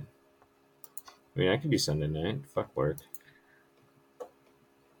night. I mean, I could do Sunday night. Fuck work.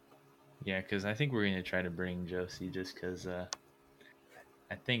 Yeah, because I think we're going to try to bring Josie just because I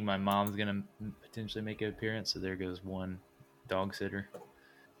think my mom's going to potentially make an appearance. So there goes one dog sitter.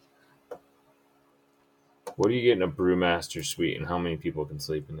 What do you get in a Brewmaster suite, and how many people can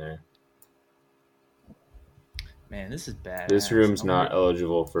sleep in there? Man, this is bad. This room's not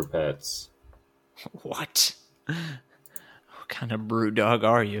eligible for pets. What? What kind of brew dog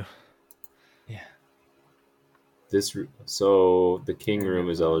are you? Yeah. So the king room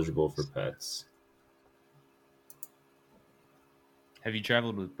is eligible for pets. Have you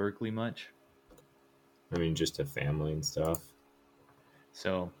traveled with Berkeley much? I mean, just a family and stuff.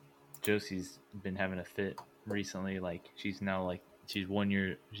 So Josie's been having a fit recently. Like she's 1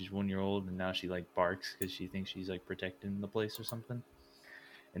 year old, and now she like barks because she thinks she's like protecting the place or something.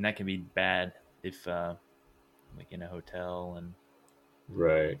 And that can be bad if like in a hotel and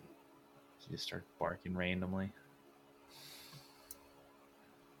Right. she just starts barking randomly.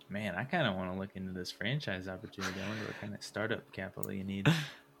 Man, I kind of want to look into this franchise opportunity. I wonder what kind of startup capital you need.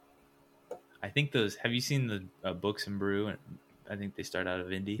 I think those. Have you seen the Books and Brew? I think they start out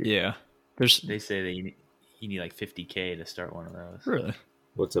of Indy. Yeah. They say that you need like $50K to start one of those. Really?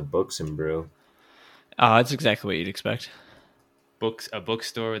 What's a Books and Brew? That's exactly what you'd expect. A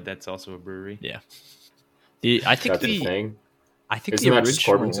bookstore that's also a brewery. Yeah. I think That's the thing. I think Isn't the that original. just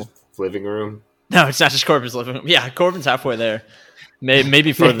Corbin's living room? No, it's not just Corbin's living room. Yeah, Corbin's halfway there.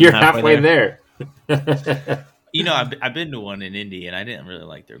 Maybe further You're than halfway there. there. You know, I've been to one in Indy, and I didn't really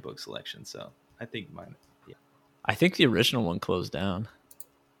like their book selection, so I think mine. Yeah. I think the original one closed down.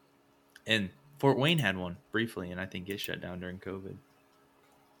 And Fort Wayne had one briefly, and I think it shut down during COVID.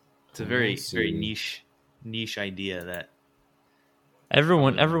 It's a very niche idea that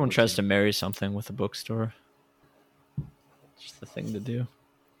everyone tries to marry something with a bookstore. It's the thing to do.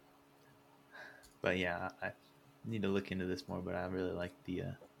 But yeah, I need to look into this more. But I really like the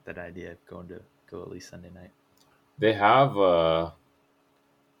that idea of go at least Sunday night. They have oh,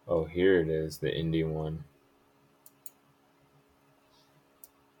 here it is, the indie one.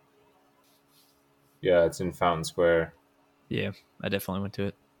 Yeah, it's in Fountain Square. Yeah, I definitely went to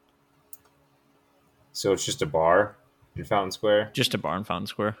it. So it's just a bar in Fountain Square? Just a bar in Fountain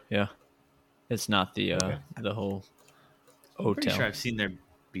Square, yeah. It's not the Okay. the whole I'm hotel. pretty sure I've seen their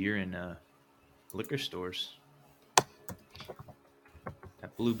beer in liquor stores.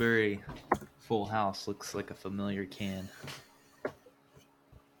 That Blueberry Full House looks like a familiar can.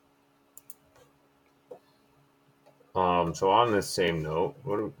 So on this same note,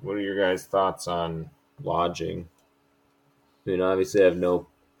 what are your guys' thoughts on lodging? I mean, obviously I have no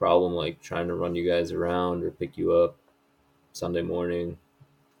problem like trying to run you guys around or pick you up Sunday morning.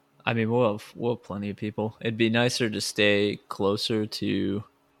 I mean, we'll have plenty of people. It'd be nicer to stay closer to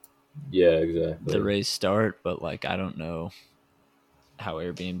Yeah, exactly. the race start, but like I don't know how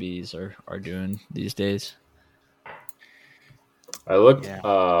Airbnbs are doing these days. I looked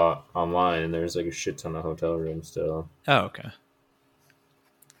online and there's like a shit ton of hotel rooms still. Oh, okay.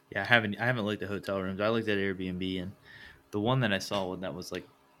 Yeah, I haven't looked at hotel rooms. I looked at Airbnb, and the one that I saw that was like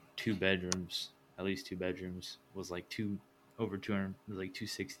 2 bedrooms, at least 2 bedrooms, was like over 200. It was like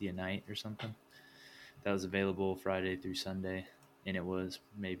 $260 a night or something. That was available Friday through Sunday, and it was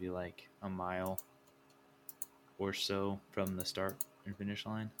maybe like a mile or so from the start and finish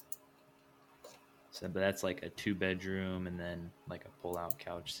line. So, but that's like a 2-bedroom and then like a pull-out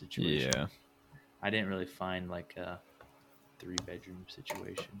couch situation. Yeah. I didn't really find like a 3-bedroom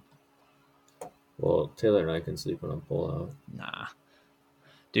situation. Well, Taylor and I can sleep on a pull-out. Nah.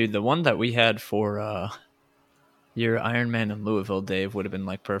 Dude, the one that we had for your Ironman in Louisville, Dave, would have been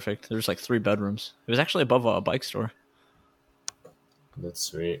like perfect. There's like 3 bedrooms. It was actually above a bike store. That's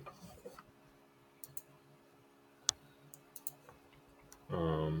sweet.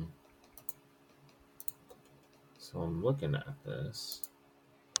 So I'm looking at this.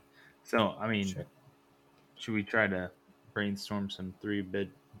 So, I mean, Check. should we try to brainstorm some 3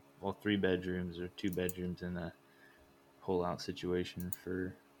 bedrooms or 2 bedrooms in a pull-out situation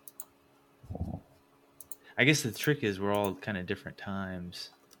for... I guess the trick is we're all kind of different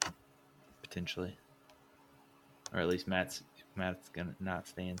times, potentially. Or at least Matt's Matt's gonna not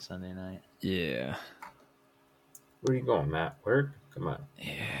staying Sunday night. Yeah. Where are you going, Matt? Work? Come on.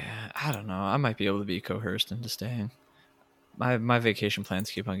 Yeah, I don't know. I might be able to be coerced into staying. My vacation plans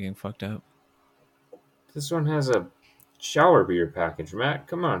keep on getting fucked up. This one has a shower beer package, Matt.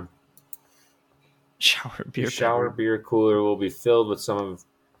 Come on. Shower beer. Your shower beer cooler will be filled with some of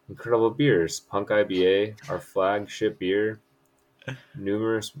incredible beers. Punk IBA, our flagship beer.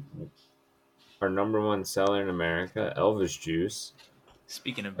 Numerous, our number one seller in America. Elvis Juice,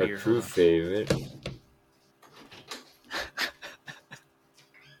 Speaking of our beer, true hold on. favorite.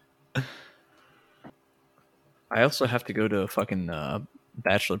 I also have to go to a fucking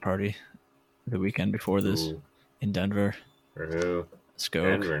bachelor party the weekend before this Ooh, in Denver. for who? Skoke.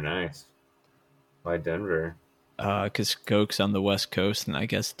 Denver, nice. Why Denver? Because Skoke's on the West Coast, and I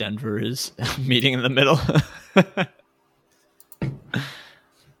guess Denver is meeting in the middle.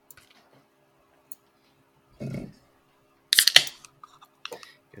 You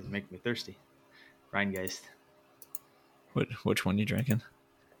guys make me thirsty. Rheingeist, Which one you drinking?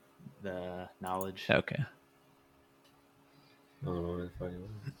 the knowledge. Okay. I don't know where the fuck it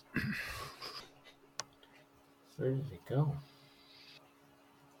was. Where did it go?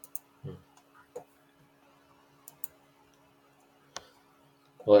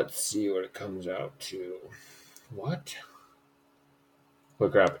 Let's see what it comes out to. What?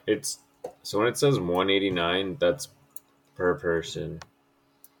 Look crap! It's so when it says 189, that's per person.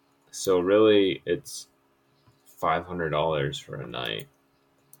 So really, it's $500 for a night.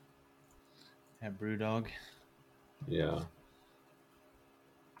 At Brewdog. Yeah,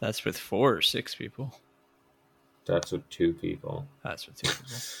 That's with 4 or 6 people. that's with 2 people. That's with 2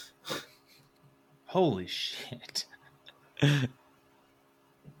 people. Holy shit.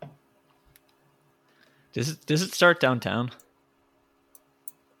 Does it start downtown?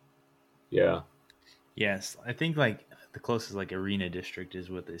 Yeah, Yes, I think like the closest like arena district is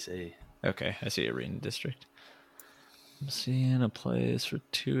what they say. Okay, I see Arena District. I'm seeing a place for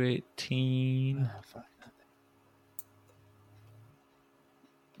 218. Oh, fuck.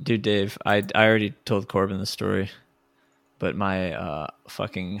 Dude, Dave, I already told Corbin the story, but my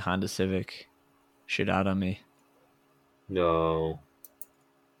fucking Honda Civic shit out on me. no.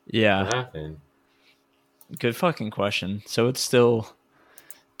 Yeah, What happened? good fucking question. So it's still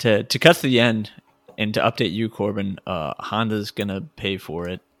to cut to the end and to update you, Corbin. Honda's gonna pay for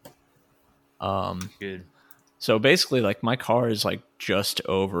it. Good. So basically, like my car is like just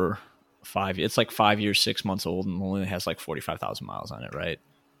over 5. It's like 5 years, 6 months old, and only has like 45,000 miles on it, right?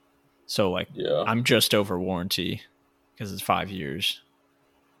 So like Yeah. I'm just over warranty because it's 5 years.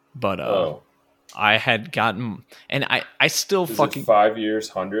 But Oh, I had gotten, and I still is fucking it 5 years,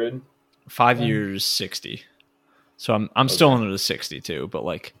 100? 5 years 60. So I'm still under the 62, but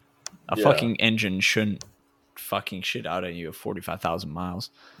like a Yeah. fucking engine shouldn't fucking shit out at you at 45,000 miles.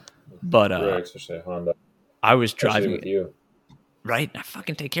 But Right, especially a Honda. I was Especially driving with you. right. I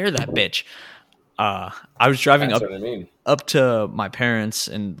fucking take care of that bitch. I was driving That's up what I mean. up to my parents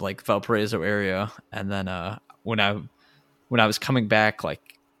in like Valparaiso area, and then when I was coming back, like,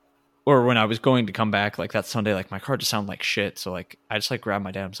 or when I was going to come back, like that Sunday, like my car just sounded like shit. So like I just like grabbed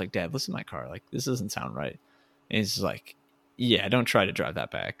my dad. I was like, Dad, listen to my car. Like this doesn't sound right. And he's like, yeah, don't try to drive that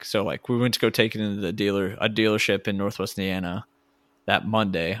back. So like we went to go take it into a dealership in Northwest Indiana. That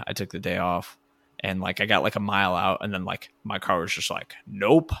Monday, I took the day off, and like I got like a mile out, and then like my car was just like,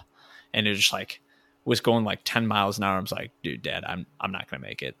 nope, and it just like was going like 10 miles an hour. I was like, dude, Dad, I'm not gonna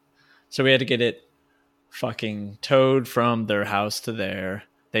make it. So we had to get it fucking towed from their house to there.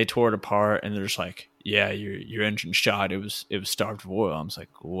 They tore it apart, and they're just like, yeah, your engine shot. It was starved of oil. I was like,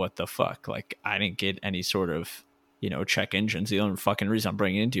 what the fuck? Like I didn't get any sort of check engines. The only fucking reason I'm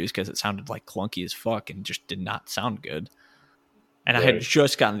bringing it into is because it sounded like clunky as fuck and just did not sound good. And I had Right.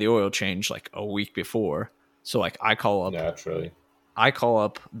 just gotten the oil change like a week before. So like I call up Naturally.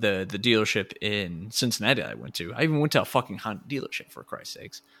 the dealership in Cincinnati I went to. I even went to a fucking Honda dealership, for Christ's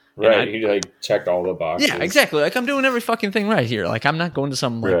sakes. Right. He like checked all the boxes. Yeah, exactly. Like I'm doing every fucking thing right here. Like I'm not going to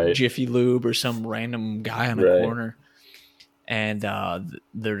some like Right. Jiffy Lube or some random guy on a Right. corner. And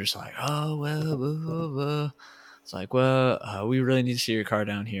they're just like, oh well, blah, blah, blah. It's like, well, we really need to see your car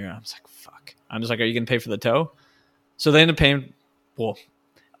down here. I was like, fuck. I'm just like, are you gonna pay for the tow? So they ended up paying. Well,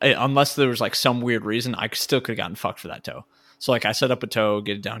 unless there was like some weird reason, I still could have gotten fucked for that tow. So like I set up a tow,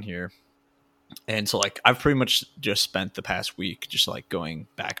 get it down here. And so like I've pretty much just spent the past week just like going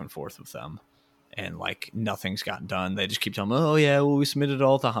back and forth with them, and like nothing's gotten done. They just keep telling me, oh yeah, well we submitted it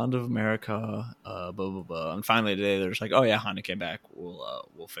all to Honda of America, blah blah blah. And finally today they're just like, oh yeah, Honda came back,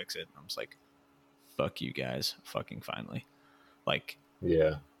 we'll fix it. And I'm just like, fuck you guys, fucking finally. Like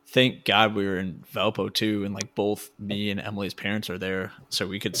Yeah. thank God we were in Valpo too, and like both me and Emily's parents are there, so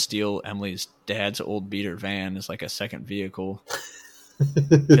we could steal Emily's dad's old beater van as like a second vehicle.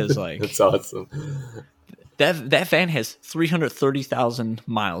 Because like that's awesome. that van has 330,000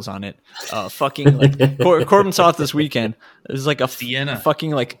 miles on it. Fucking like Corbin saw it this weekend. It was like a Sienna.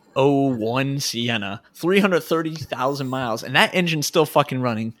 fucking like 01 Sienna, 330,000 miles, and that engine's still fucking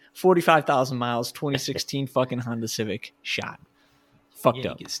running. 45,000 miles, 2016 fucking Honda Civic shot. Fucked Yeah, you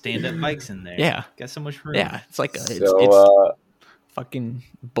up. get stand-up bikes in there. Yeah. Got so much room. Yeah, it's like it's fucking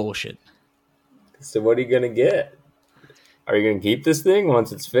bullshit. So what are you gonna get? Are you gonna keep this thing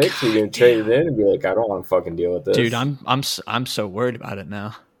once it's fixed? Are you gonna trade it in and be like, I don't want to fucking deal with this, Dude, I'm so worried about it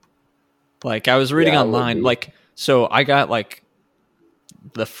now. Like I was reading Yeah, I would online, be. like so I got like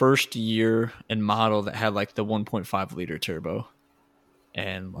the first year and model that had like the 1.5 liter turbo,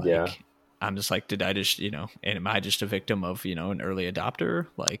 and like Yeah. I'm just like, did I just and am I just a victim of an early adopter?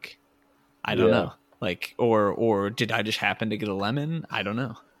 Like I don't Yeah. know, like or did I just happen to get a lemon? I don't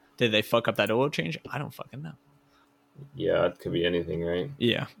know. Did they fuck up that oil change? I don't fucking know. Yeah, it could be anything, right?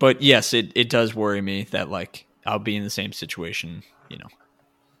 Yeah, but yes, it does worry me that like I'll be in the same situation,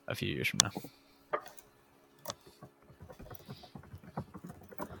 a few years from now.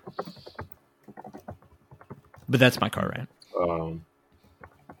 But that's my car rant.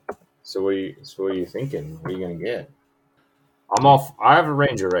 So what are you thinking? What are you gonna get? I have a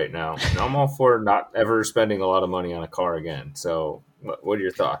Ranger right now, and I'm all for not ever spending a lot of money on a car again. So what are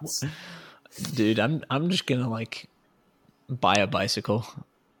your thoughts? Dude, I'm just gonna like buy a bicycle.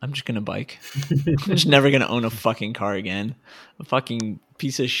 I'm just gonna bike. I'm just never gonna own a fucking car again. A fucking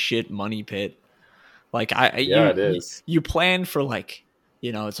piece of shit money pit. Like It is. You plan for like,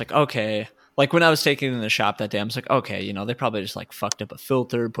 it's like, okay, like when I was taking it in the shop that day, I was like, okay, they probably just like fucked up a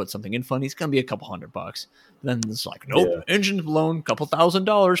filter, put something in funny. It's gonna be a couple $100. Then it's like, nope, Yeah. engine's blown, couple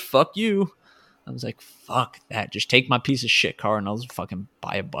 $1,000. Fuck you. I was like, fuck that. Just take my piece of shit car and I'll just fucking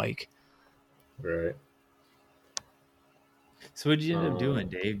buy a bike. Right. So what did you end up doing,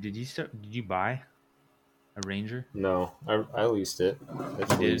 Dave? Did you buy a Ranger? No, I leased it.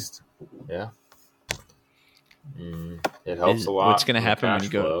 It's You did? leased. Yeah. It helps a lot. What's gonna with happen when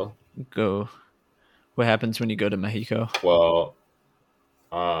cash you flow. go? What happens when you go to Mexico? Well,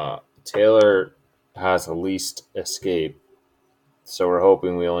 Taylor has a leased Escape, so we're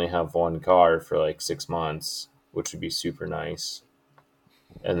hoping we only have one car for like 6 months, which would be super nice.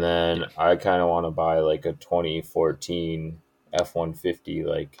 And then I kind of want to buy like a 2014 F-150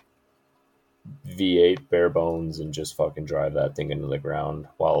 like V8 bare bones and just fucking drive that thing into the ground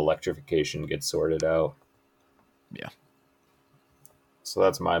while electrification gets sorted out. Yeah. So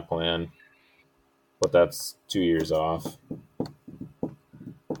that's my plan. But that's 2 years off.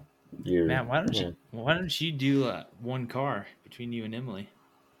 Matt, why don't you do one car between you and Emily?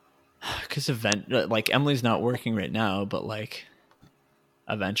 Because like Emily's not working right now, but like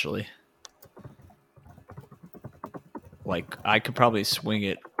eventually, like I could probably swing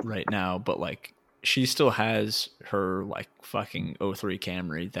it right now, but like she still has her like fucking 03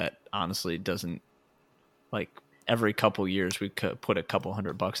 Camry that honestly doesn't, like, every couple years we could put a couple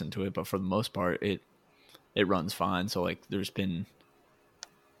 $100 into it, but for the most part it runs fine. So like there's been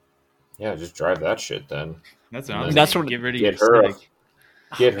just drive that shit then. That's And what I'm then That's saying. what- Get rid of Get your her a, stick.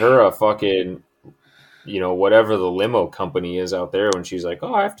 get her a fucking, whatever the limo company is out there when she's like,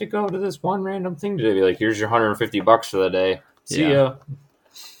 oh, I have to go to this one random thing today. Be like, here's your $150 for the day. See Yeah. ya.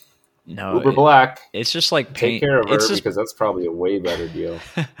 no Uber Black. it's just like Take care of her it's just because that's probably a way better deal.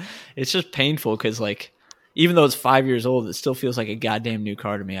 it's just painful because like even though it's 5 years old, it still feels like a goddamn new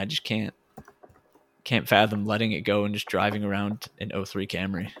car to me. I just can't fathom letting it go and just driving around an 03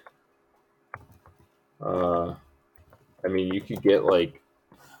 Camry. I mean, you could get like,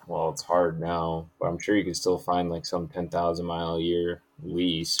 well, it's hard now, but I'm sure you could still find like some 10,000 mile a year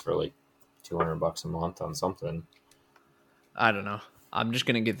lease for like $200 a month on something. I don't know. I'm just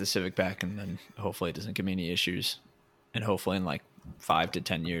gonna get the Civic back, and then hopefully it doesn't give me any issues, and hopefully in like 5 to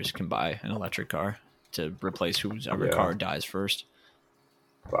 10 years can buy an electric car to replace whoever Yeah. car dies first.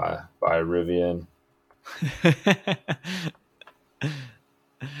 Buy a Rivian.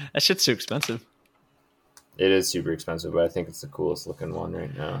 That shit's too expensive. It is super expensive, but I think it's the coolest looking one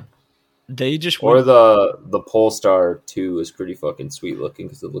right now. They just Or the Polestar 2 is pretty fucking sweet looking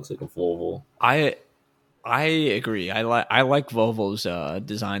because it looks like a Volvo. I agree. I like Volvo's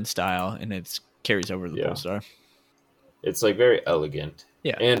design style, and it carries over the Yeah. Polestar. It's like very elegant.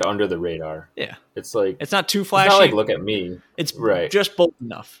 Yeah. And under the radar. Yeah, It's like it's not too it's flashy. not like look at me. It's Right. just bold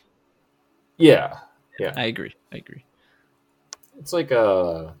enough. Yeah. I agree. It's like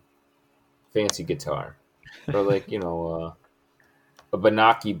a fancy guitar. Or like, a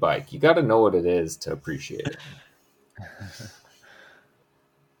Benaki bike. You got to know what it is to appreciate it.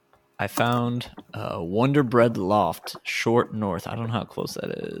 I found Wonder Bread Loft, Short North. I don't know how close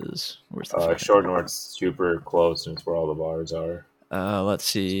that is. Where's the fucking Short North's super close, and it's where all the bars are. let's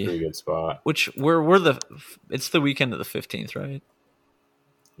see. Pretty good spot. It's the weekend of the 15th, right?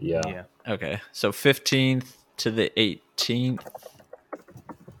 Yeah. Okay. So 15th to the 18th.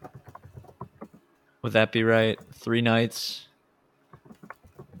 Would that be right? 3 nights.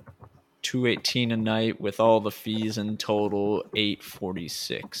 $218 a night with all the fees in total,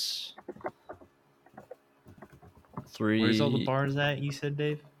 $846. Where's all the bars at? You said,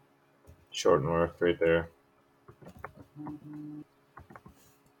 Dave? Short North, right there.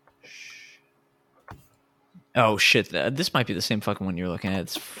 Oh shit! This might be the same fucking one you're looking at.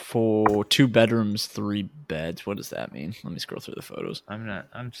 It's for 2 bedrooms, 3 beds. What does that mean? Let me scroll through the photos.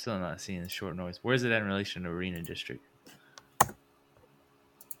 I'm still not seeing the Short North. Where's it at in relation to Arena District?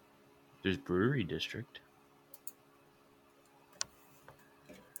 There's Brewery District.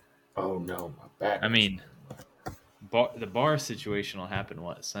 Oh no, my bad. I mean, the bar situation will happen.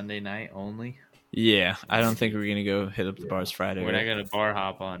 What, Sunday night only? Yeah, I don't think we're gonna go hit up the bars Friday. We're not gonna bar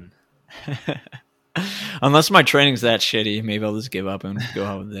hop on. Unless my training's that shitty, maybe I'll just give up and go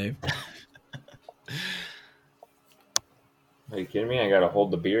out with Dave. Are you kidding me? I gotta hold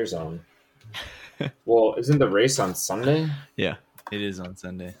the beers on. Well, isn't the race on Sunday? Yeah, it is on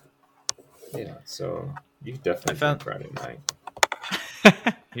Sunday. Yeah, so you definitely found Friday night.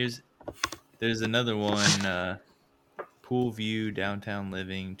 There's another one. Pool View, downtown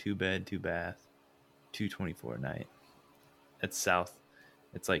living, 2 bed, 2 bath, $224 a night. That's south.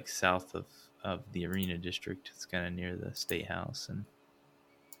 It's like south of the Arena District. It's kind of near the State House and.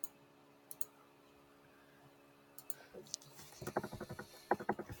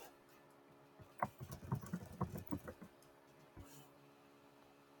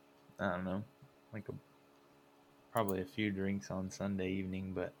 I don't know, probably a few drinks on Sunday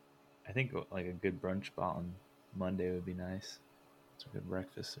evening, but I think like a good brunch spot on Monday would be nice. It's a good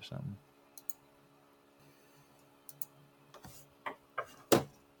breakfast or something.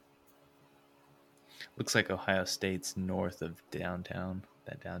 Looks like Ohio State's north of downtown,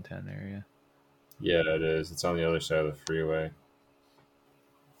 that downtown area. Yeah, it is. It's on the other side of the freeway.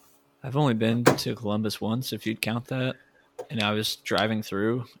 I've only been to Columbus once, if you'd count that, and I was driving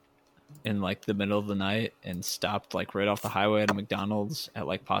through in like the middle of the night and stopped like right off the highway at a McDonald's at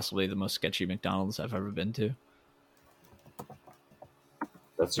like possibly the most sketchy McDonald's I've ever been to.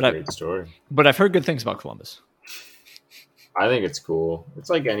 That's a great story. But I've heard good things about Columbus. I think it's cool. It's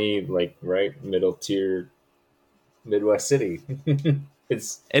like any like middle tier Midwest city.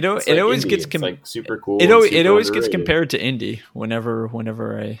 It always gets like super cool. It always gets compared to Indy whenever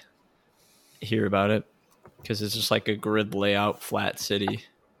I hear about it, because it's just like a grid layout, flat city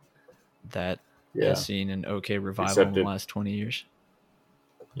that has seen an okay revival in the last 20 years.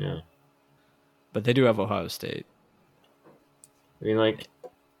 Yeah, but they do have Ohio State. I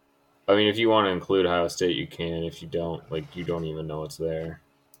mean, if you want to include Ohio State, you can. If you don't, you don't even know it's there.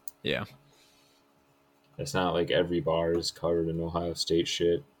 Yeah. It's not like every bar is covered in Ohio State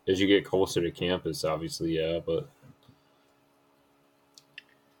shit. As you get closer to campus, obviously, yeah, but...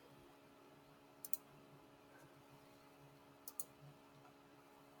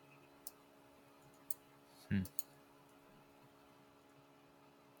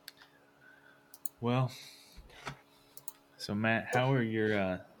 Well, so Matt, how are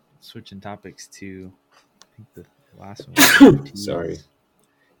your switching topics to, I think the last one? Sorry.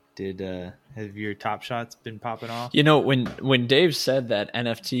 Have your Top Shots been popping off? You know, when Dave said that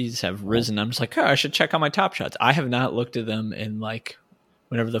NFTs have risen, I'm just like, I should check out my Top Shots. I have not looked at them in like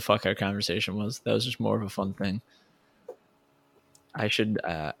whenever the fuck our conversation was. That was just more of a fun thing. I should.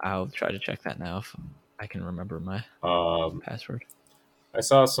 I'll try to check that now if I can remember my password. I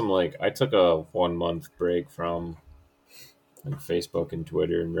saw some I took a 1 month break from Facebook and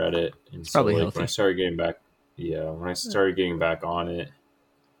Twitter and Reddit, and so healthy. When I started getting back on it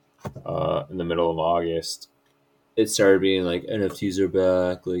in the middle of August, it started being like NFTs are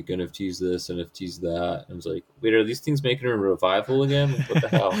back, like NFTs this, NFTs that. I was like, wait, are these things making a revival again? Like, what the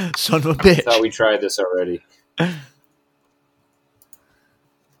hell? Son of a bitch! I thought we tried this already.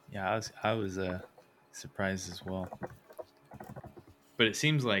 Yeah, I was surprised as well. But it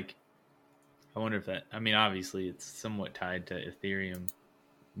seems like, I wonder if that, I mean, obviously it's somewhat tied to Ethereum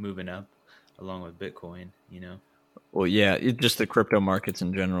moving up along with Bitcoin, you know? Well, yeah, just the crypto markets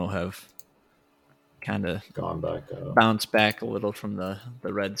in general have kind of gone back up, bounced back a little from the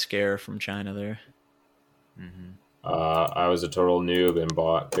Red Scare from China there. Mm-hmm. I was a total noob and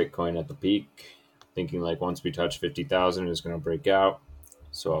bought Bitcoin at the peak. thinking like once we touch 50,000, it's going to break out.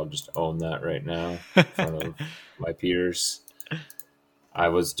 So I'll just own that right now in front of my peers. I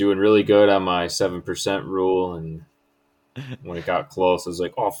was doing really good on my 7% rule, and when it got close, I was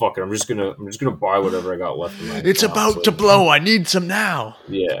like, "Oh fuck it, I'm just gonna buy whatever I got left in my It's account." about to blow. I need some now.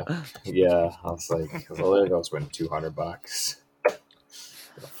 Yeah. I was like, "Well, there goes win $200."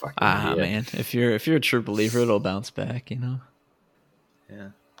 Man, if you're a true believer, it'll bounce back.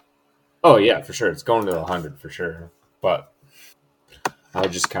 Yeah. Oh yeah, for sure. It's going to 100 for sure. But I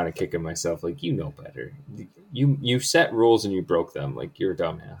was just kind of kicking myself, like, you know better. You set rules and you broke them. Like, you're a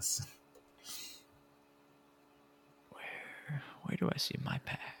dumbass. Where do I see my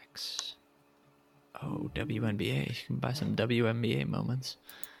packs? Oh, WNBA. You can buy some WNBA moments.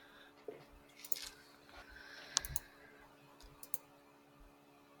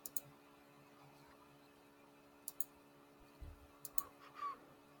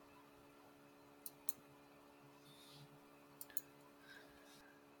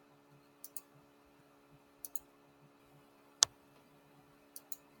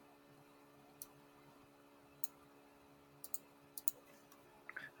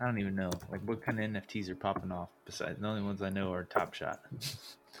 I don't even know like what kind of NFTs are popping off. Besides, the only ones I know are Top Shot.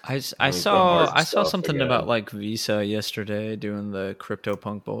 I saw something about like Visa yesterday doing the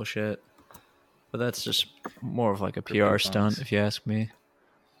CryptoPunk bullshit, but that's just more of like a PR stunt, if you ask me.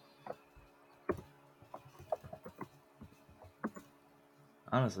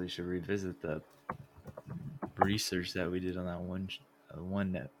 Honestly, should revisit the research that we did on that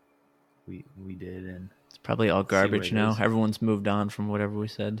one that we did, and it's probably all garbage now. Everyone's moved on from whatever we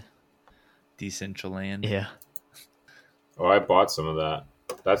said. Decentraland. Yeah. Oh, I bought some of that.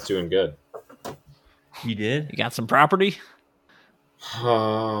 That's doing good. You did? You got some property?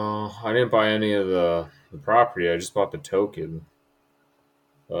 I didn't buy any of the property. I just bought the token.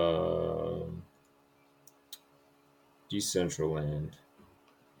 Decentraland.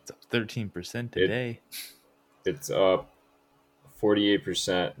 It's up 13% today. It's up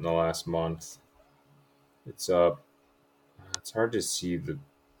 48% in the last month. It's up. It's hard to see the.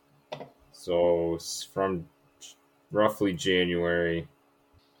 So from roughly January,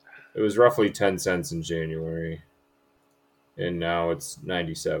 it was roughly 10 cents in January, and now it's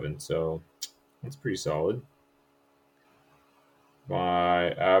 97. So that's pretty solid.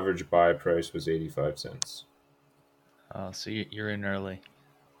 My average buy price was 85 cents. Oh, so you're in early.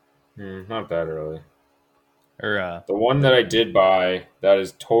 Not that early. Or the one that I did buy, that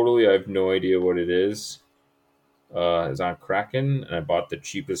is totally, I have no idea what it is on Kraken, and I bought the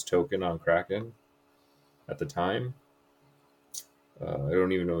cheapest token on Kraken at the time. I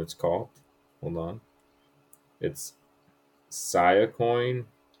don't even know what it's called. Hold on. It's Siacoin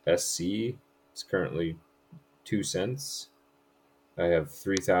SC. It's currently 2 cents. I have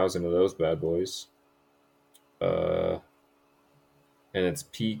 3,000 of those bad boys. And its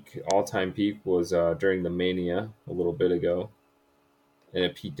all-time peak was during the mania a little bit ago, and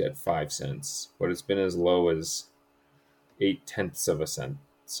it peaked at 5 cents. But it's been as low as 0.8 of a cent.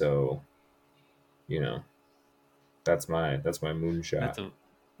 So, that's my moonshot.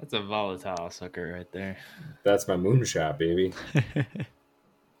 That's a volatile sucker right there. That's my moonshot, baby.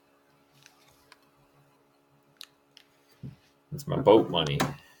 It's my boat money.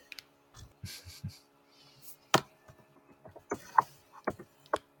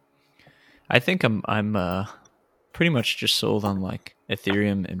 I think I'm pretty much just sold on like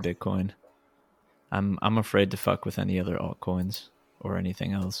Ethereum and Bitcoin. I'm afraid to fuck with any other altcoins or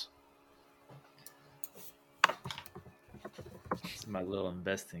anything else. This is my little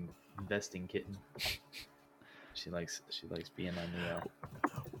investing kitten. She likes being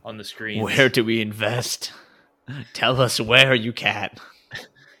on the screen. Where do we invest? Tell us where, you cat.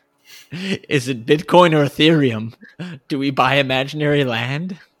 Is it Bitcoin or Ethereum? Do we buy imaginary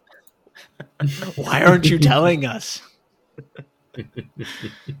land? Why aren't you telling us?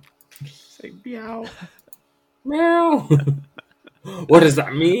 Say meow. Meow. What does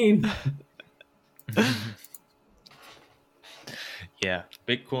that mean? Yeah,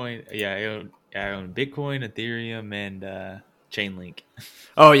 Bitcoin. Yeah, I own Bitcoin, Ethereum, and Chainlink.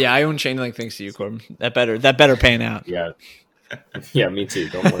 Oh yeah, I own Chainlink. Thanks to you, Corbin. That better pan out. Yeah, yeah, me too.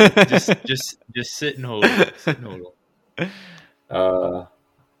 Don't worry. just sit and hold it. Sit and hold it.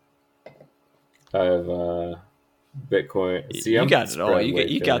 I have Bitcoin. See, you got it all.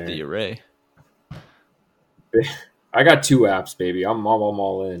 You got the array. I got 2 apps, baby. I'm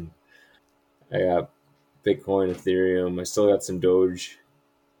all in. I got Bitcoin, Ethereum. I still got some Doge,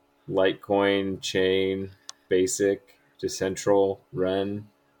 Litecoin, Chain, Basic, Decentral, Ren.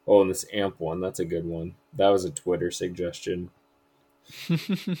 Oh, and this AMP one. That's a good one. That was a Twitter suggestion.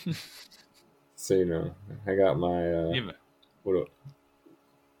 So I got my what?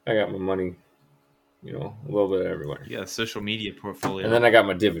 I got my money, a little bit everywhere, You got a social media portfolio. and then I got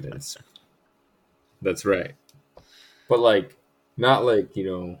my dividends. That's right. But not I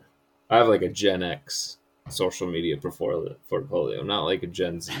have like a Gen X social media portfolio, not like a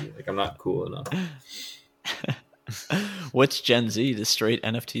Gen Z. Like I'm not cool enough. What's Gen Z? The straight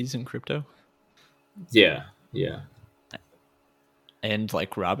NFTs and crypto? Yeah. And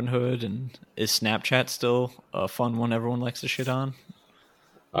like Robinhood, and is Snapchat still a fun one everyone likes to shit on?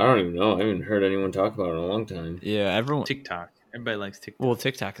 I don't even know. I haven't heard anyone talk about it in a long time. Yeah, everyone. TikTok. Everybody likes TikTok. Well,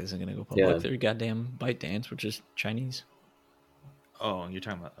 TikTok isn't going to go public. Yeah. They're goddamn ByteDance, which is Chinese. Oh, you're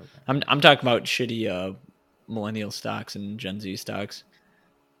talking about. Okay. I'm talking about shitty millennial stocks and Gen Z stocks.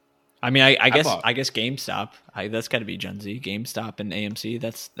 I mean, I guess GameStop. That's got to be Gen Z. GameStop and AMC.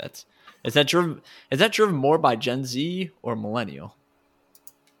 Is that driven more by Gen Z or millennial?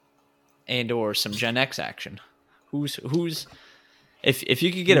 And or some Gen X action. Who's if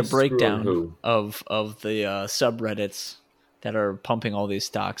you could get a breakdown of the subreddits that are pumping all these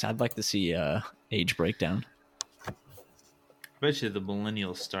stocks, I'd like to see age breakdown. I bet you the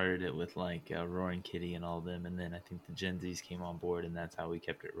millennials started it with like Roaring Kitty and all of them, and then I think the Gen Zs came on board, and that's how we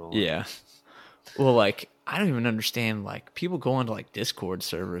kept it rolling. Yeah. Well, like I don't even understand. Like people go into like Discord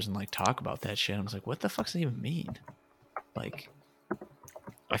servers and like talk about that shit. I was like, what the fuck does it even mean? Like.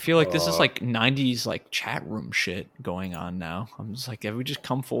 I feel like this is like 90s like chat room shit going on now. I'm just like, have we just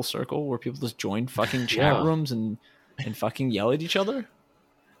come full circle where people just join fucking chat rooms and fucking yell at each other?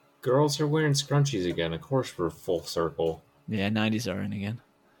 Girls are wearing scrunchies again. Of course we're full circle. Yeah, 90s are in again.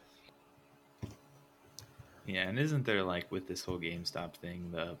 Yeah, and isn't there like with this whole GameStop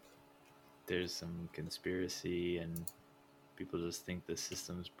thing, there's some conspiracy and people just think the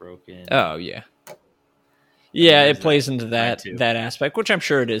system's broken? Oh, yeah. Yeah, it plays into that aspect, which I'm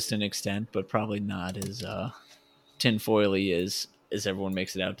sure it is to an extent, but probably not as tinfoily as everyone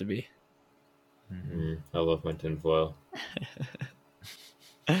makes it out to be. Mm-hmm. I love my tinfoil.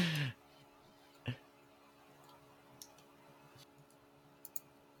 I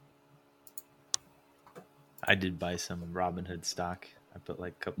did buy some Robinhood stock. I put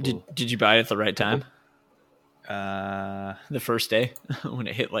like a couple. Did you buy it at the right time? The first day when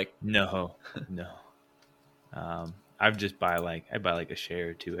it hit like no. I buy like a share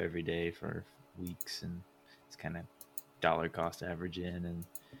or two every day for weeks, and it's kind of dollar cost average in and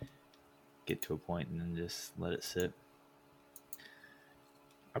get to a point and then just let it sit.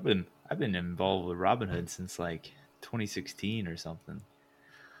 I've been involved with Robinhood since like 2016 or something.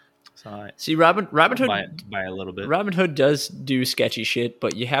 So see Robinhood buy a little bit. Robinhood does do sketchy shit,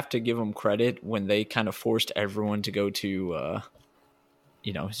 but you have to give them credit when they kind of forced everyone to go to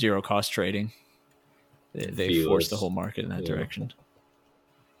zero cost trading. They forced the whole market in that direction.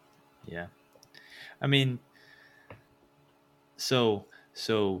 Yeah. I mean, so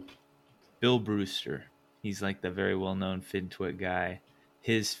Bill Brewster, he's like the very well-known FinTwit guy.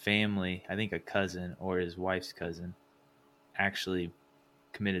 His family, I think a cousin or his wife's cousin, actually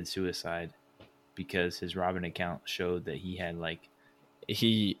committed suicide because his Robin account showed that he had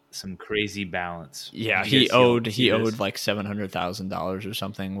some crazy balance. Yeah, he owed like $700,000 or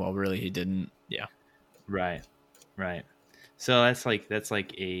something. Well, really, he didn't. Yeah. Right. So that's like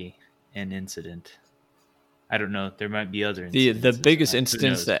an incident. I don't know. There might be other incidents. The biggest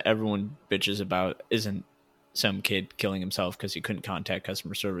instance that everyone bitches about isn't some kid killing himself because he couldn't contact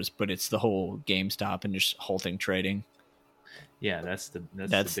customer service, but it's the whole GameStop and just halting trading. Yeah, that's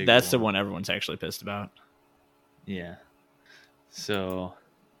the one everyone's actually pissed about. Yeah. So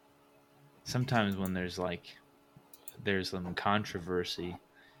sometimes when there's some controversy,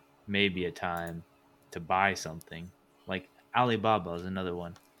 maybe a time to buy something. Like Alibaba is another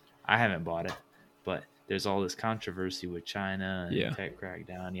one. I haven't bought it, but there's all this controversy with China and tech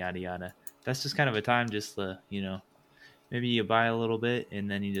crackdown, yada yada. That's just kind of a time just to, maybe you buy a little bit and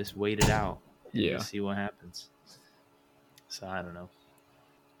then you just wait it out and just see what happens. So I don't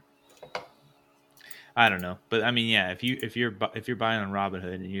know. But I mean, yeah, if you're buying on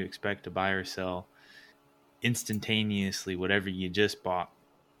Robinhood and you expect to buy or sell instantaneously whatever you just bought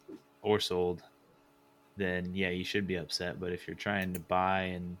or sold, then yeah, you should be upset. But if you're trying to buy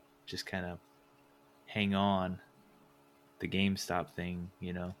and just kind of hang on, the GameStop thing,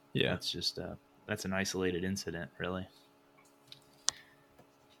 that's just that's an isolated incident, really.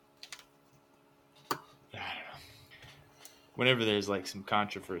 I don't know. Whenever there's like some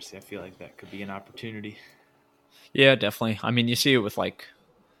controversy, I feel like that could be an opportunity. Yeah, definitely. I mean, you see it with like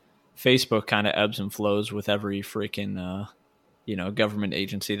Facebook kind of ebbs and flows with every freaking government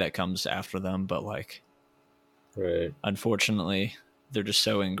agency that comes after them, but like, right. Unfortunately, they're just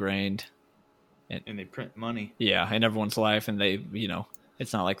so ingrained. And they print money. Yeah, in everyone's life, and they,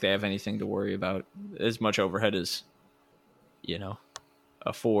 it's not like they have anything to worry about. As much overhead as,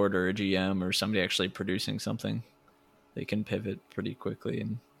 a Ford or a GM or somebody actually producing something. They can pivot pretty quickly.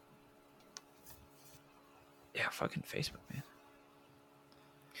 And yeah, fucking Facebook, man.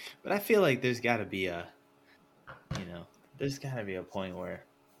 But I feel like there's got to be there's got to be a point where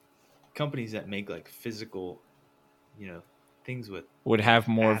companies that make like physical, things with would have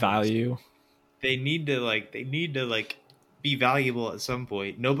more atoms, value. They need to be valuable at some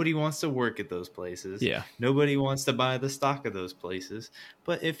point. Nobody wants to work at those places. Yeah. Nobody wants to buy the stock of those places.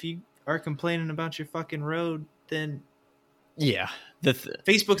 But if you are complaining about your fucking road, then yeah,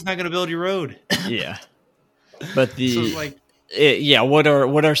 Facebook's not going to build your road. Yeah. But so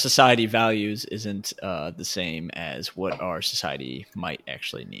what our society values isn't the same as what our society might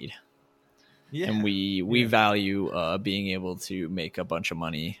actually need. Yeah. And we value being able to make a bunch of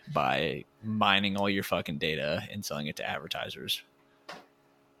money by mining all your fucking data and selling it to advertisers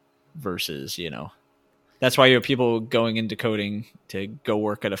versus, that's why you have people going into coding to go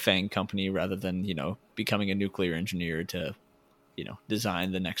work at a FANG company rather than, becoming a nuclear engineer to,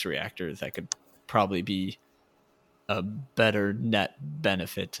 design the next reactor that could probably be a better net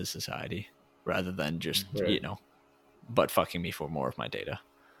benefit to society rather than just, butt fucking me for more of my data.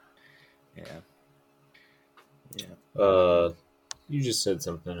 Yeah. You just said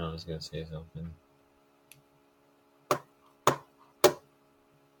something. I was going to say something.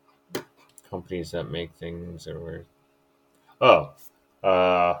 Companies that make things are worth.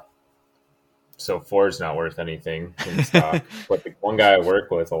 So Ford's not worth anything in stock. But the one guy I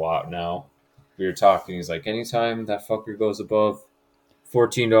work with a lot now, we were talking. He's like, anytime that fucker goes above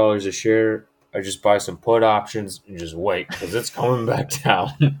 $14 a share, I just buy some put options and just wait because it's coming back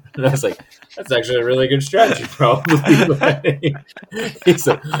down. And I was like, that's actually a really good strategy, probably. He's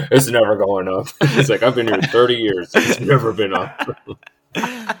like, it's never going up. He's like, I've been here 30 years. It's never been up.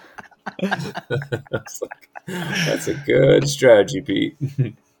 I was like, that's a good strategy, Pete.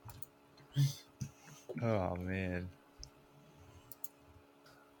 Oh, man.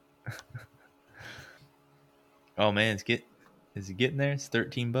 Oh, man. Is it getting there? It's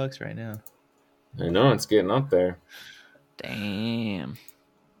 $13 right now. I know, it's getting up there. Damn.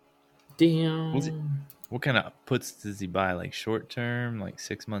 What kind of puts does he buy? Like short term, like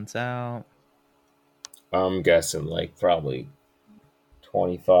 6 months out? I'm guessing like probably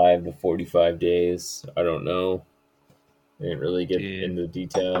 25 to 45 days. I don't know. I didn't really get into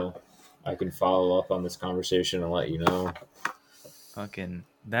detail. I can follow up on this conversation and let you know. Fucking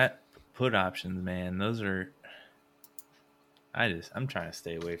that put options, man. Those are. I'm trying to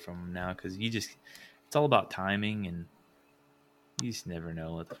stay away from them now because it's all about timing and you just never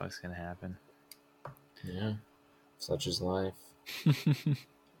know what the fuck's gonna happen. Yeah, such is life.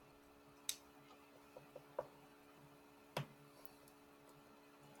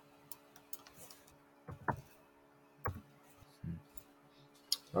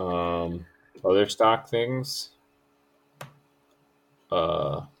 Other stock things,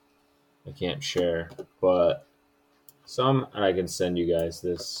 I can't share, but some, and I can send you guys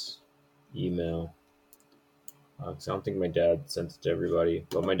this email. Because I don't think my dad sent it to everybody,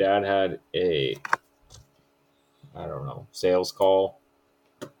 but my dad had sales call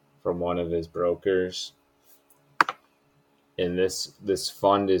from one of his brokers, and this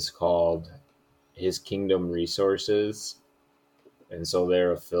fund is called His Kingdom Resources, and so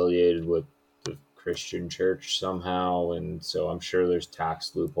they're affiliated with the Christian church somehow, and so I'm sure there's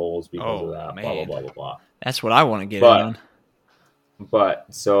tax loopholes because of that. Man. Blah blah blah blah blah. That's what I want to get on. But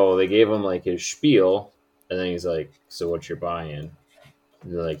so they gave him like his spiel, and then he's like, "So what you're buying?"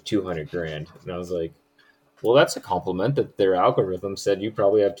 And they're like $200,000, and I was like, "Well, that's a compliment that their algorithm said you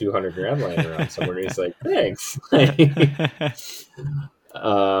probably have $200,000 laying around somewhere." And he's like, "Thanks."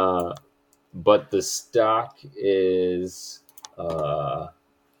 But the stock is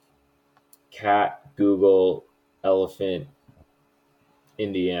Cat, Google, Elephant,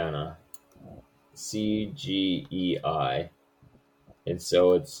 Indiana, CGEI, and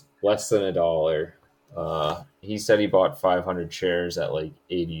so it's less than $1. He said he bought 500 shares at like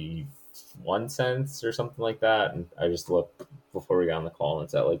 81 cents or something like that, and I just looked before we got on the call, and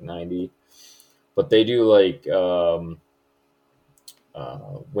it's at like 90. But they do like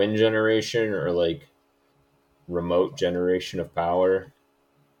wind generation or like remote generation of power,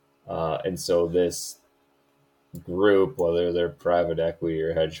 and so this group, whether they're private equity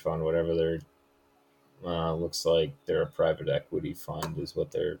or hedge fund, whatever they're looks like they're a private equity fund is what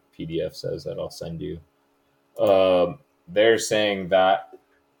their PDF says that I'll send you. They're saying that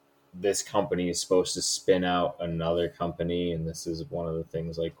this company is supposed to spin out another company, and this is one of the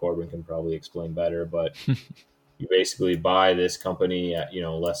things like Corbin can probably explain better, but you basically buy this company at,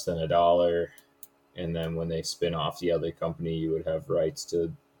 less than $1, and then when they spin off the other company, you would have rights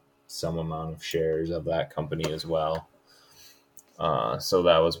to some amount of shares of that company as well. So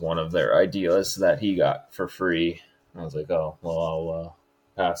that was one of their ideas that he got for free. I was like, oh, well, I'll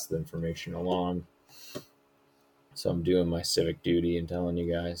pass the information along. So I'm doing my civic duty and telling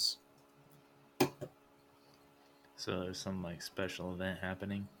you guys. So there's some like special event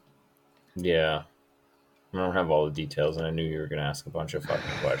happening. Yeah. I don't have all the details, and I knew you were going to ask a bunch of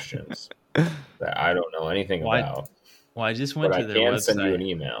fucking questions that I don't know anything about. Well, I just went but to their website. I can send you an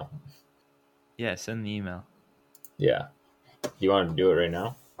email. Yeah, send the email. Yeah. You want to do it right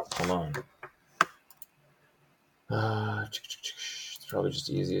now? Hold on. It's probably just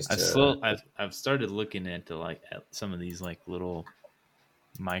easiest I've started looking into like at some of these like little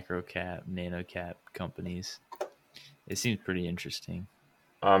micro cap, nano cap companies. It seems pretty interesting.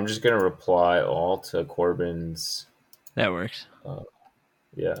 I'm just gonna reply all to Corbin's. That works.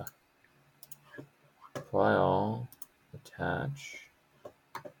 Yeah. Reply all. Attach.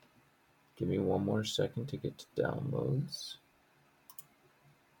 Give me one more second to get to downloads.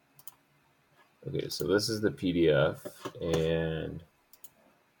 Okay, so this is the PDF, and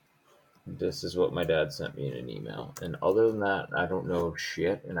this is what my dad sent me in an email. And other than that, I don't know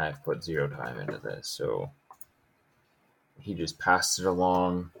shit, and I've put zero time into this. So he just passed it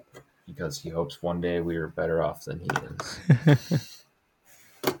along because he hopes one day we are better off than he is.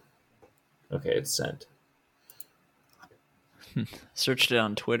 Okay, it's sent. Searched it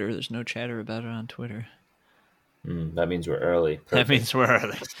on Twitter. There's no chatter about it on Twitter. That means we're early. Perfect. That means we're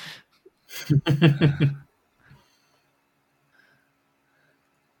early.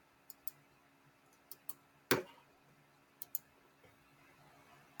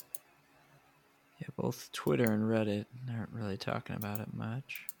 Yeah, both Twitter and Reddit aren't really talking about it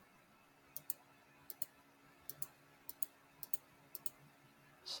much.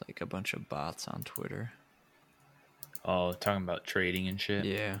 It's like a bunch of bots on Twitter. Oh, talking about trading and shit?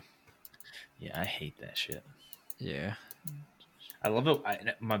 Yeah. Yeah, I hate that shit. Yeah. I love it.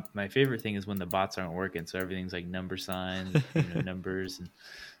 My favorite thing is when the bots aren't working, so everything's like number signs, numbers. And...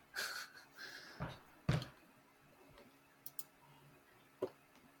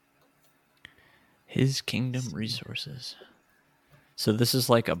 His Kingdom Resources. So this is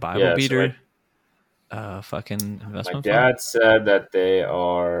like a Bible beater. Fucking investment. My dad said that they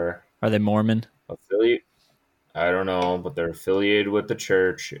are. Are they Mormon? Affiliate? I don't know, but they're affiliated with the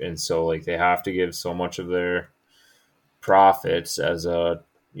church, and so like they have to give so much of their profits as a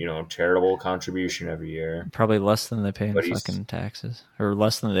charitable contribution every year. Probably less than they pay in fucking taxes, or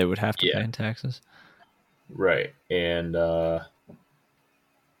less than they would have to pay in taxes. Right, and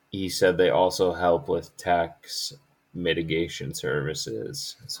he said they also help with tax mitigation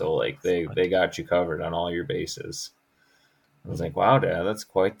services. So like they got you covered on all your bases. I was like, wow, Dad, that's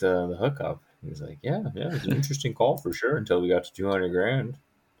quite the hookup. He's like, yeah, it's an interesting call for sure until we got to $200,000.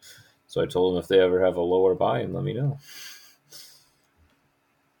 So I told him if they ever have a lower buy-in, let me know.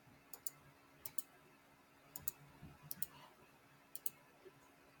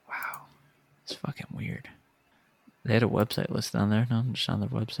 Wow, it's fucking weird. They had a website listed on there. No, I'm just on their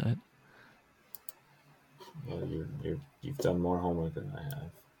website. Well, you've done more homework than I have.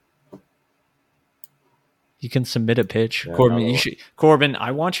 You can submit a pitch, yeah, Corbin. Corbin, I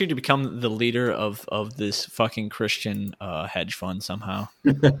want you to become the leader of this fucking Christian hedge fund somehow.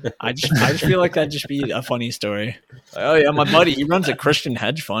 I just feel like that'd just be a funny story. Like, oh yeah, my buddy, he runs a Christian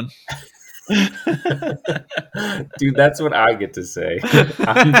hedge fund. Dude, that's what I get to say.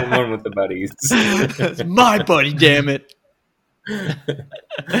 I'm the one with the buddies. It's my buddy, damn it.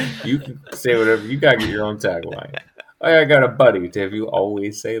 You can say whatever. You gotta get your own tagline. Oh, I got a buddy. Dave, you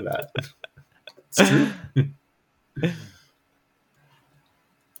always say that. It's true.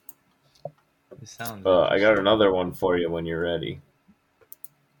 I got another one for you when you're ready.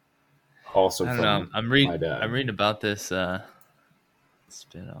 Also, I don't know. I'm reading about this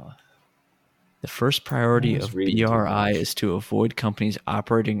spin-off. The first priority of BRI is to avoid companies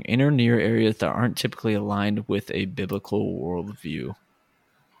operating in or near areas that aren't typically aligned with a biblical worldview.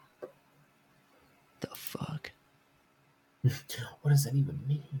 The fuck? What does that even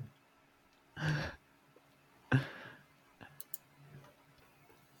mean?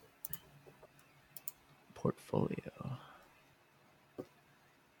 Portfolio.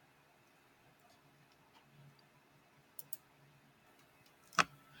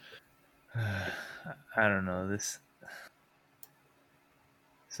 I don't know this.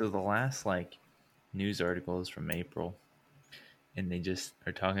 So the last news article is from April, and they just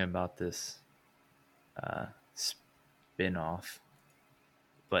are talking about this spin-off,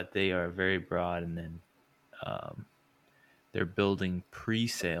 but they are very broad, and then they're building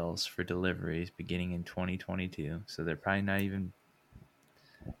pre-sales for deliveries beginning in 2022, so they're probably not even,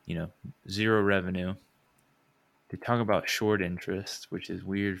 zero revenue. They talk about short interest, which is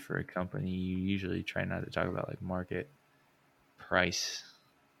weird for a company. You usually try not to talk about like market price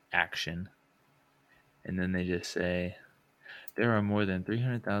action. And then they just say there are more than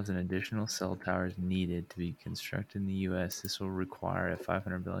 300,000 additional cell towers needed to be constructed in the U.S. This will require a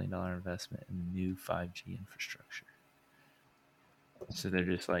 $500 billion investment in new 5G infrastructure. So they're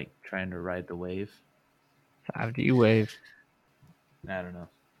just like trying to ride the wave. 5G wave. I don't know.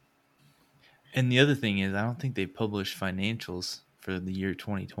 And the other thing is, I don't think they published financials for the year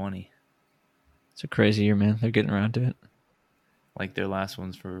 2020. It's a crazy year, man. They're getting around to it. Like their last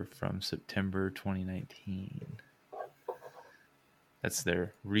ones were from September 2019. That's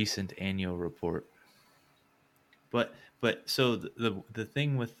their recent annual report. But so the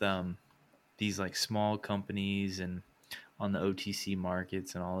thing with these like small companies and on the OTC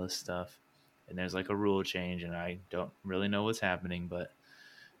markets and all this stuff, and there's like a rule change, and I don't really know what's happening, but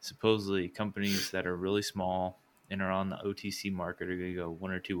supposedly companies that are really small and are on the OTC market are going to go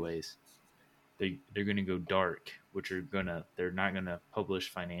one or two ways. They're going to go dark, which are they're not going to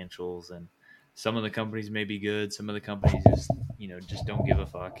publish financials, and some of the companies may be good, some of the companies just don't give a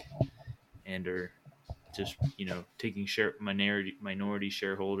fuck and are just taking minority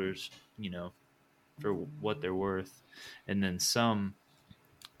shareholders for what they're worth, and then some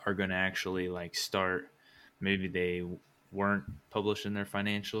are going to actually like start, maybe they weren't publishing their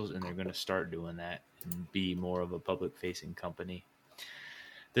financials and they're going to start doing that and be more of a public facing company.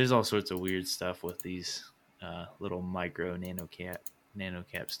 There's all sorts of weird stuff with these little micro nano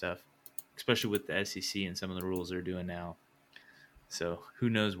cap stuff, especially with the SEC and some of the rules they're doing now. So who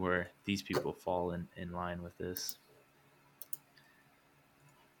knows where these people fall in line with this.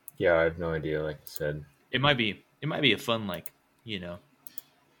 Yeah, I have no idea. Like I said, it might be a fun $1,000,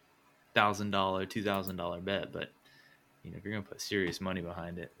 $2,000 bet, but if you're gonna put serious money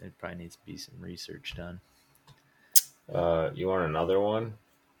behind it, it probably needs to be some research done. You want another one?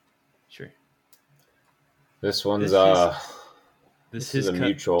 Sure. This one's this is a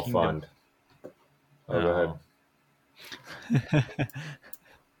mutual fund. Oh, go ahead.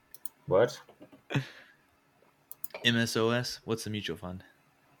 What? MSOS? What's the mutual fund?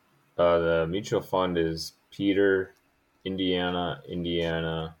 The mutual fund is Peter,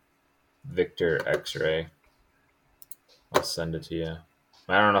 Indiana, Victor, X-ray. I'll send it to you.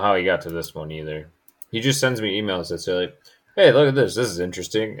 I don't know how he got to this one either. He just sends me emails that say like, "Hey, look at this. This is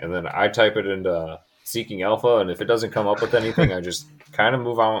interesting." And then I type it into Seeking Alpha, and if it doesn't come up with anything, I just kind of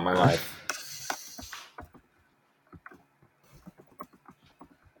move on with my life.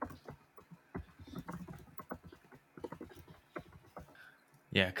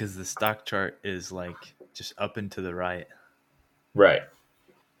 Yeah, because the stock chart is like just up and to the right. Right.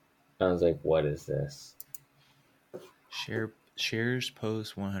 I was like, what is this? Shares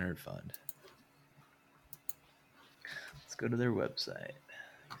Post 100 Fund. Let's go to their website.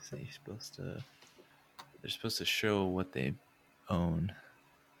 They're supposed to show what they own.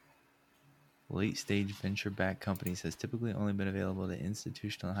 Late-stage venture-backed companies has typically only been available to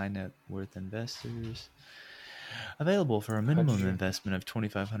institutional high-net-worth investors. Available for a minimum investment of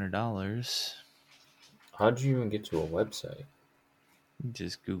 $2,500. How'd you even get to a website?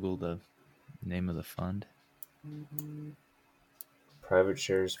 Just Google the name of the fund. Private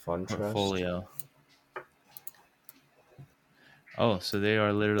Shares Fund Portfolio. Trust. Oh, so they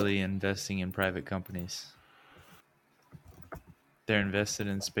are literally investing in private companies. They're invested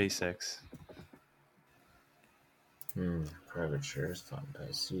in SpaceX. Private Shares Fund.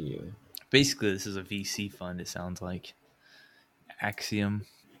 I see you. Basically, this is a VC fund. It sounds like Axiom,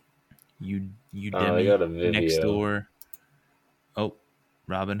 Udemy, they got a Viveo. Nextdoor. Oh,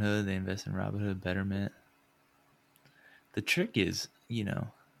 Robinhood. They invest in Robinhood, Betterment. The trick is,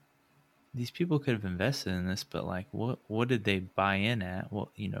 these people could have invested in this, but like, what did they buy in at?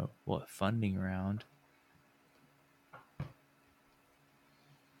 What funding round?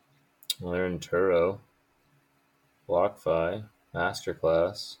 Well, they're in Turo, BlockFi,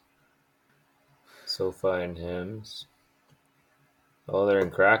 Masterclass, SoFi, and HIMS. Oh, they're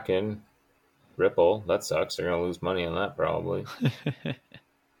in Kraken, Ripple. That sucks. They're gonna lose money on that probably.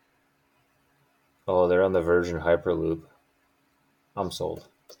 Oh, they're on the Virgin Hyperloop. I'm sold.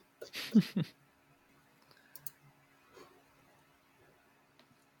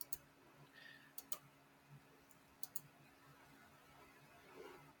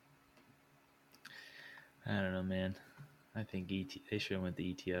 I don't know, man. I think they should have went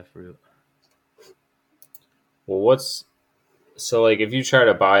the ETF route. Well, so like if you try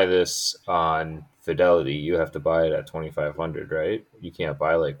to buy this on Fidelity, you have to buy it at 2,500, right? You can't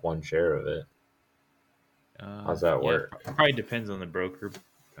buy like one share of it. How's that Yeah, work? probably depends on the broker,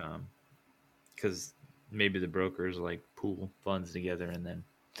 because maybe the brokers like pool funds together and then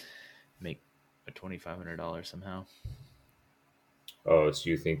make a $2,500 somehow. Oh, so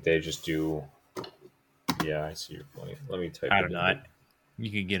you think they just do? Yeah, I see your point. Let me type I it don't in. know.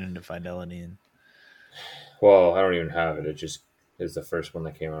 You could get into Fidelity and Well, I don't even have it. It just is the first one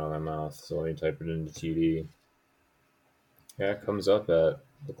that came out of my mouth. So let me type it into TD. Yeah, it comes up at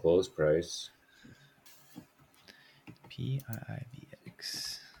the close price.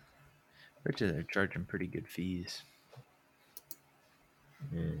 PIVX. Bet you they're charging pretty good fees.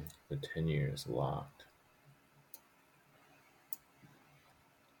 The 10-year is locked.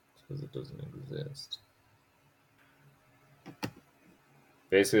 Because it doesn't exist.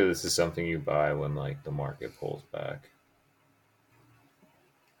 Basically, this is something you buy when like the market pulls back.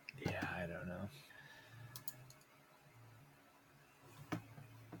 Yeah, I don't know.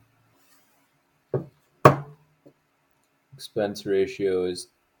 Expense ratio is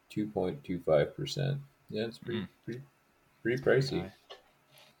 2.25%. Yeah, it's pretty pricey.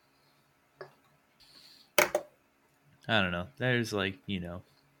 I don't know. There's like, you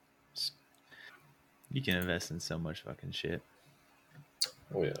can invest in so much fucking shit.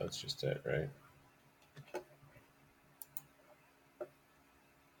 Oh yeah, that's just it, right?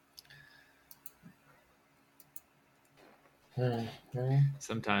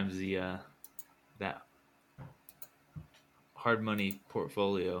 Sometimes that hard money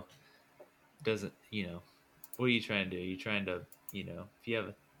portfolio doesn't, what are you trying to do? You're trying to, if you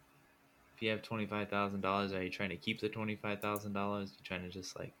have $25,000, are you trying to keep the $25,000? You're trying to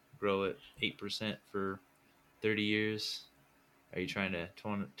just like grow it 8% for 30 years? Are you trying to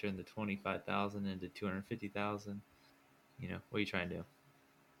turn the 25,000 into 250,000? What are you trying to do?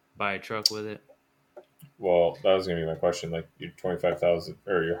 Buy a truck with it? Well, that was gonna be my question. Like your 25,000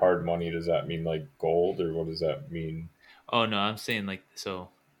 or your hard money, does that mean like gold, or what does that mean? Oh no, I'm saying like Or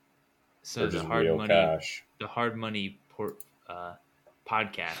the just hard real money, cash?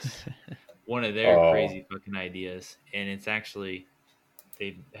 podcast. One of their Oh, crazy fucking ideas, and it's actually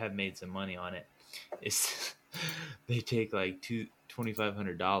they have made some money on it. Is they take like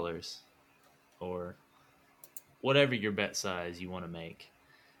 $2,500 or whatever your bet size you want to make.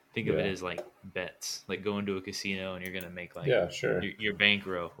 Think of it yeah, as like bets, like going to a casino and you're gonna make like yeah, sure, your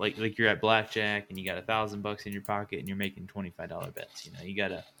bankroll, like you're at blackjack and you got $1,000 in your pocket and you're making $25 bets.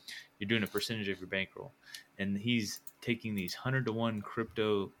 You're doing a percentage of your bankroll, and he's taking these 100-to-1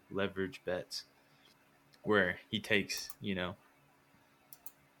 crypto leverage bets where he takes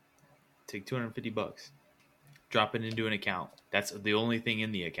take $250, drop it into an account. That's the only thing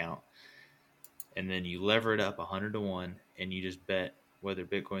in the account, and then you lever it up 100-to-1, and you just bet whether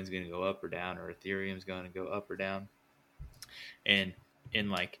Bitcoin's going to go up or down, or Ethereum's going to go up or down. And in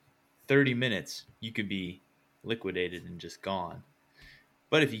like 30 minutes, you could be liquidated and just gone.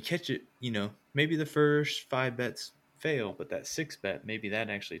 But if you catch it, maybe the first 5 bets fail, but that 6th bet, maybe that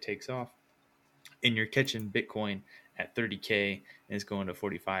actually takes off, and you're catching Bitcoin at 30K and it's going to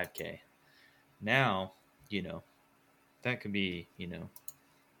 45K. Now, that could be,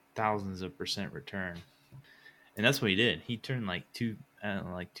 thousands of percent return. And that's what he did. He turned like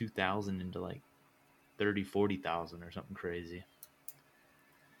 2,000 into like 30, 40,000 or something crazy.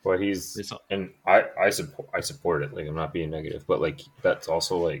 but and I support it. Like I'm not being negative, but like that's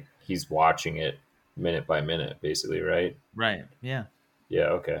also like he's watching it minute by minute, basically, right? Right. Yeah. Yeah.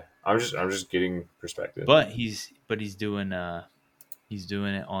 Okay. I'm just getting perspective. But he's doing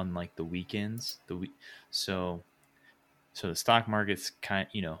it on like the weekends. So the stock market's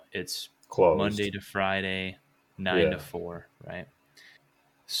it's Closed Monday to Friday, 9 to 4, right?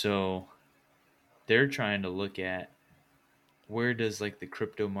 So they're trying to look at where does like the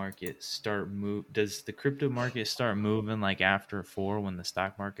crypto market does the crypto market start moving like after 4 when the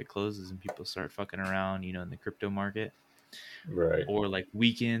stock market closes and people start fucking around, in the crypto market? right? Or like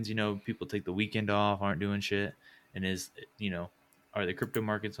weekends, people take the weekend off, aren't doing shit. And are the crypto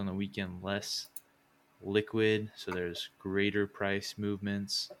markets on the weekend less liquid, so there's greater price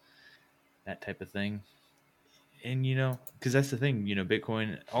movements, that type of thing? And because that's the thing,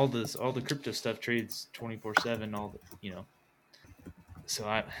 Bitcoin, all the crypto stuff trades 24/7, all the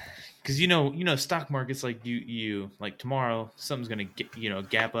so because stock markets, like you like tomorrow something's gonna get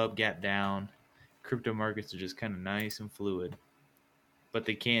gap up, gap down. Crypto markets are just kind of nice and fluid, but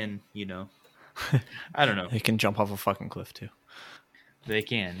they can I don't know, They can jump off a fucking cliff too. they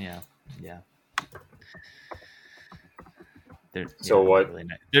can, yeah. So what Really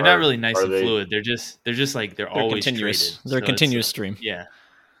nice. They're not really nice and they, fluid. They're just like they're always continuous. traded. They're So continuous stream. Yeah,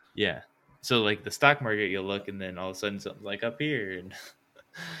 yeah. So like the stock market, you'll look and then all of a sudden something's like up here, and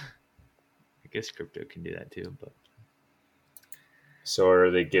I guess crypto can do that too. But so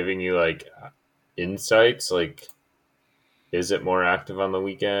are they giving you like insights? Like, is it more active on the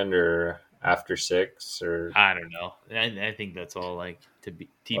weekend or after 6 or? I don't know. I think that's all like to be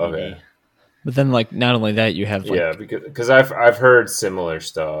TBD. Okay. But then, like, not only that, you have like, Yeah, because I've heard similar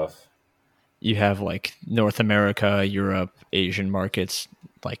stuff. you have like North America, Europe, Asian markets,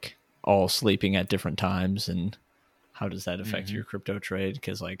 like all sleeping at different times, and how does that affect your crypto trade?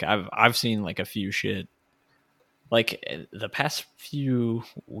 Because like I've seen like a few shit. Like the past few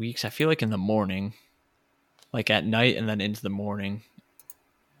weeks, I feel like in the morning, like at night and then into the morning,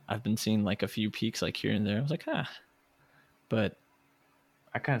 I've been seeing like a few peaks like here and there. I was like, but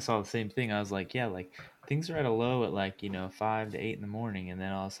I kind of saw the same thing. I was like, yeah, like things are at a low at like 5 to 8 in the morning, and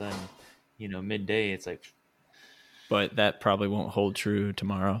then all of a sudden, midday, it's like. But that probably won't hold true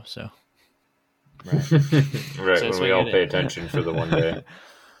tomorrow. So Right. Right, So when we all pay attention for the one day.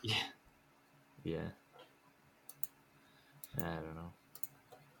 Yeah. I don't know.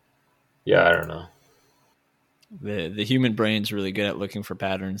 Yeah, I don't know. the human brain's really good at looking for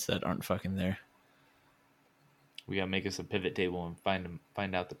patterns that aren't fucking there. We gotta make us a pivot table and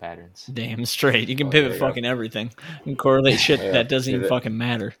find out the patterns. Damn straight. You can Oh, pivot yeah. fucking everything and correlate shit Yeah, that doesn't even pivot. fucking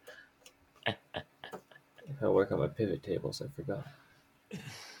matter. I work on my pivot tables. I forgot.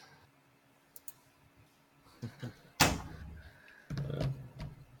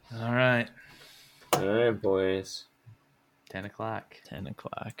 All right. All right, boys. 10 o'clock. 10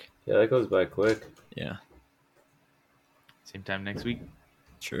 o'clock. Yeah, that goes by quick. Yeah, Same time next week.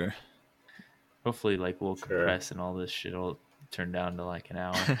 sure. Hopefully, like we'll Sure. compress and all this shit will turn down to like an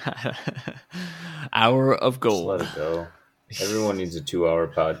hour. Hour of Just gold. let it go. Everyone needs a 2-hour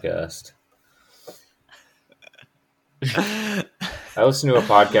podcast. I listened to a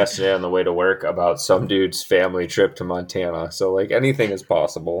podcast today on the way to work about some dude's family trip to Montana. So, like, anything is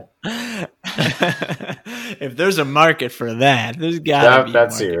possible. If there's a market for that, there's gotta be a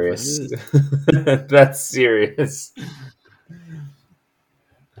That's market serious. for this. That's serious.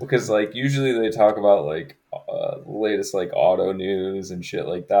 Because, like, usually they talk about, like, the latest, like, auto news and shit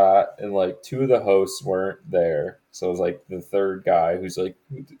like that. And, like, 2 of the hosts weren't there. So it was, like, the third guy who's, like,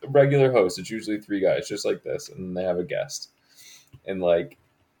 a regular host. It's usually 3 guys just like this. And they have a guest. And, like,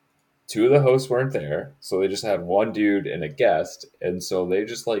 2 of the hosts weren't there. So they just had 1 dude and a guest. And so they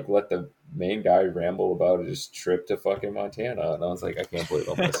just, like, let the main guy ramble about his trip to fucking Montana. And I was like, I can't believe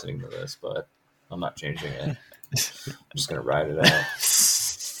I'm listening to this. But I'm not changing it. I'm just going to ride it out.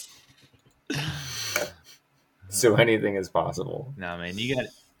 So anything is possible. No, man, you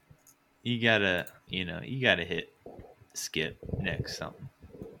gotta hit skip next something.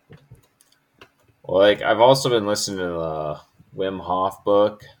 Well, like, I've also been listening to the Wim Hof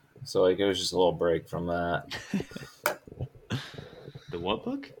book, so like it was just a little break from that. The what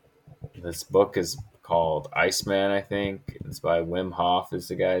book? This book is called Iceman, I think. It's by Wim Hof is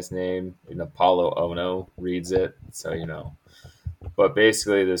the guy's name, and Apollo Ono reads it, so you know. But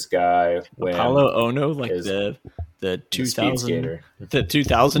basically, this guy Wim Apollo Ono, like is the speed 2000 skater. the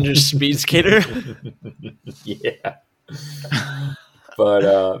 2000 speed skater. Yeah.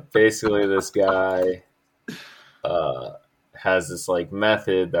 But basically, this guy has this like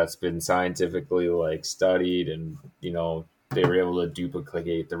method that's been scientifically like studied, and you know they were able to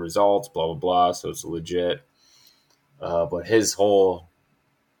duplicate the results, blah blah blah. So it's legit. But his whole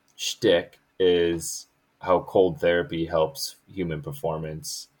shtick is how cold therapy helps human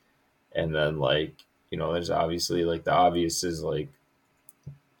performance, and then like you know, there's obviously like the obvious is like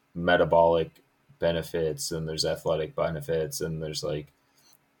metabolic benefits, and there's athletic benefits, and there's like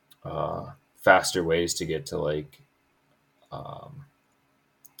faster ways to get to like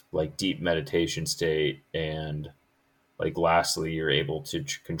deep meditation state, and like lastly you're able to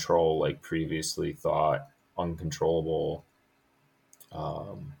control like previously thought uncontrollable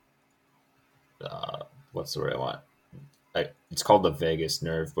what's the word I want? It's called the vagus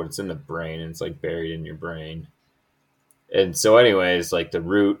nerve, but it's in the brain, and it's like buried in your brain. And so anyways, like the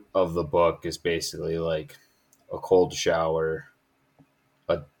root of the book is basically like a cold shower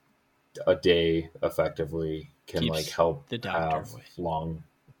a day effectively can Keeps like help the doctor have away. long,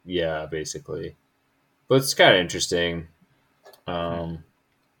 yeah, basically. But it's kind of interesting. And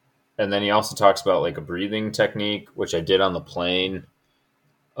then he also talks about like a breathing technique, which I did on the plane.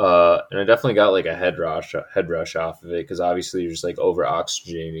 And I definitely got like a head rush off of it, because obviously you're just like over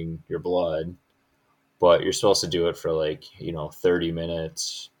oxygenating your blood, but you're supposed to do it for like, you know, 30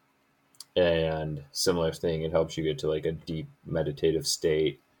 minutes. and similar thing. It helps you get to like a deep meditative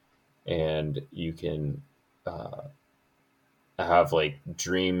state, and you can have like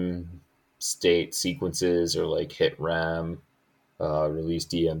dream state sequences or like hit REM, release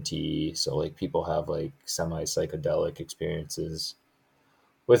DMT. So like people have like semi psychedelic experiences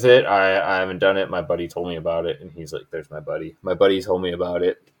with it. I haven't done it. My buddy told me about it, and he's like, "There's my buddy." My buddy told me about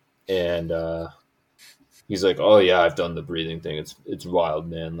it, and he's like, "Oh yeah, I've done the breathing thing. It's wild,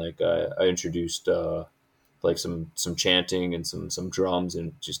 man. Like I introduced like some chanting and some drums,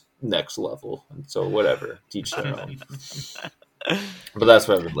 and just next level. And so whatever, teach their own." But that's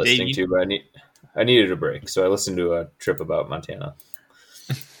what I've been listening to. But I needed a break, so I listened to a trip about Montana.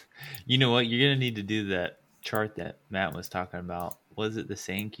 You know what? You're gonna need to do that chart that Matt was talking about. Was it the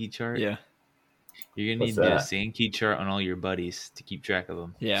Sankey chart? Yeah. You're gonna need to do a Sankey chart on all your buddies to keep track of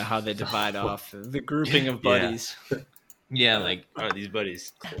them. Yeah, how they divide off the grouping of buddies. Yeah, like are these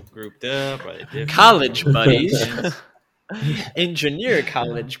buddies grouped up? Are they different? College buddies. Engineer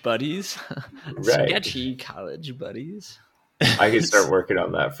college buddies. Right. Sketchy college buddies. I could start working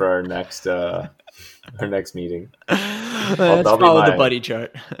on that for our next meeting. Let's follow the buddy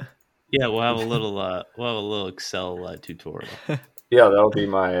chart. Yeah, we'll have a little Excel tutorial. Yeah, that'll be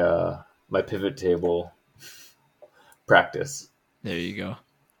my my pivot table practice. There you go.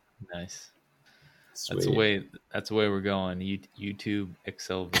 Nice. Sweet. That's the way we're going. YouTube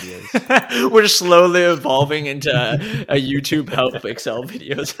Excel videos. We're slowly evolving into a YouTube help Excel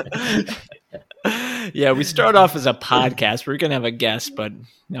videos. Yeah, we start off as a podcast. We're gonna have a guest, but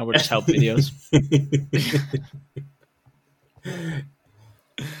now we're just help videos.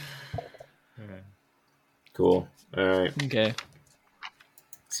 Cool. All right. Okay.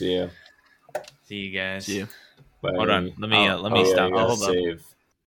 See ya. See you guys. See you. Bye. Hold on. Let me stop. Yeah, Hold on. save.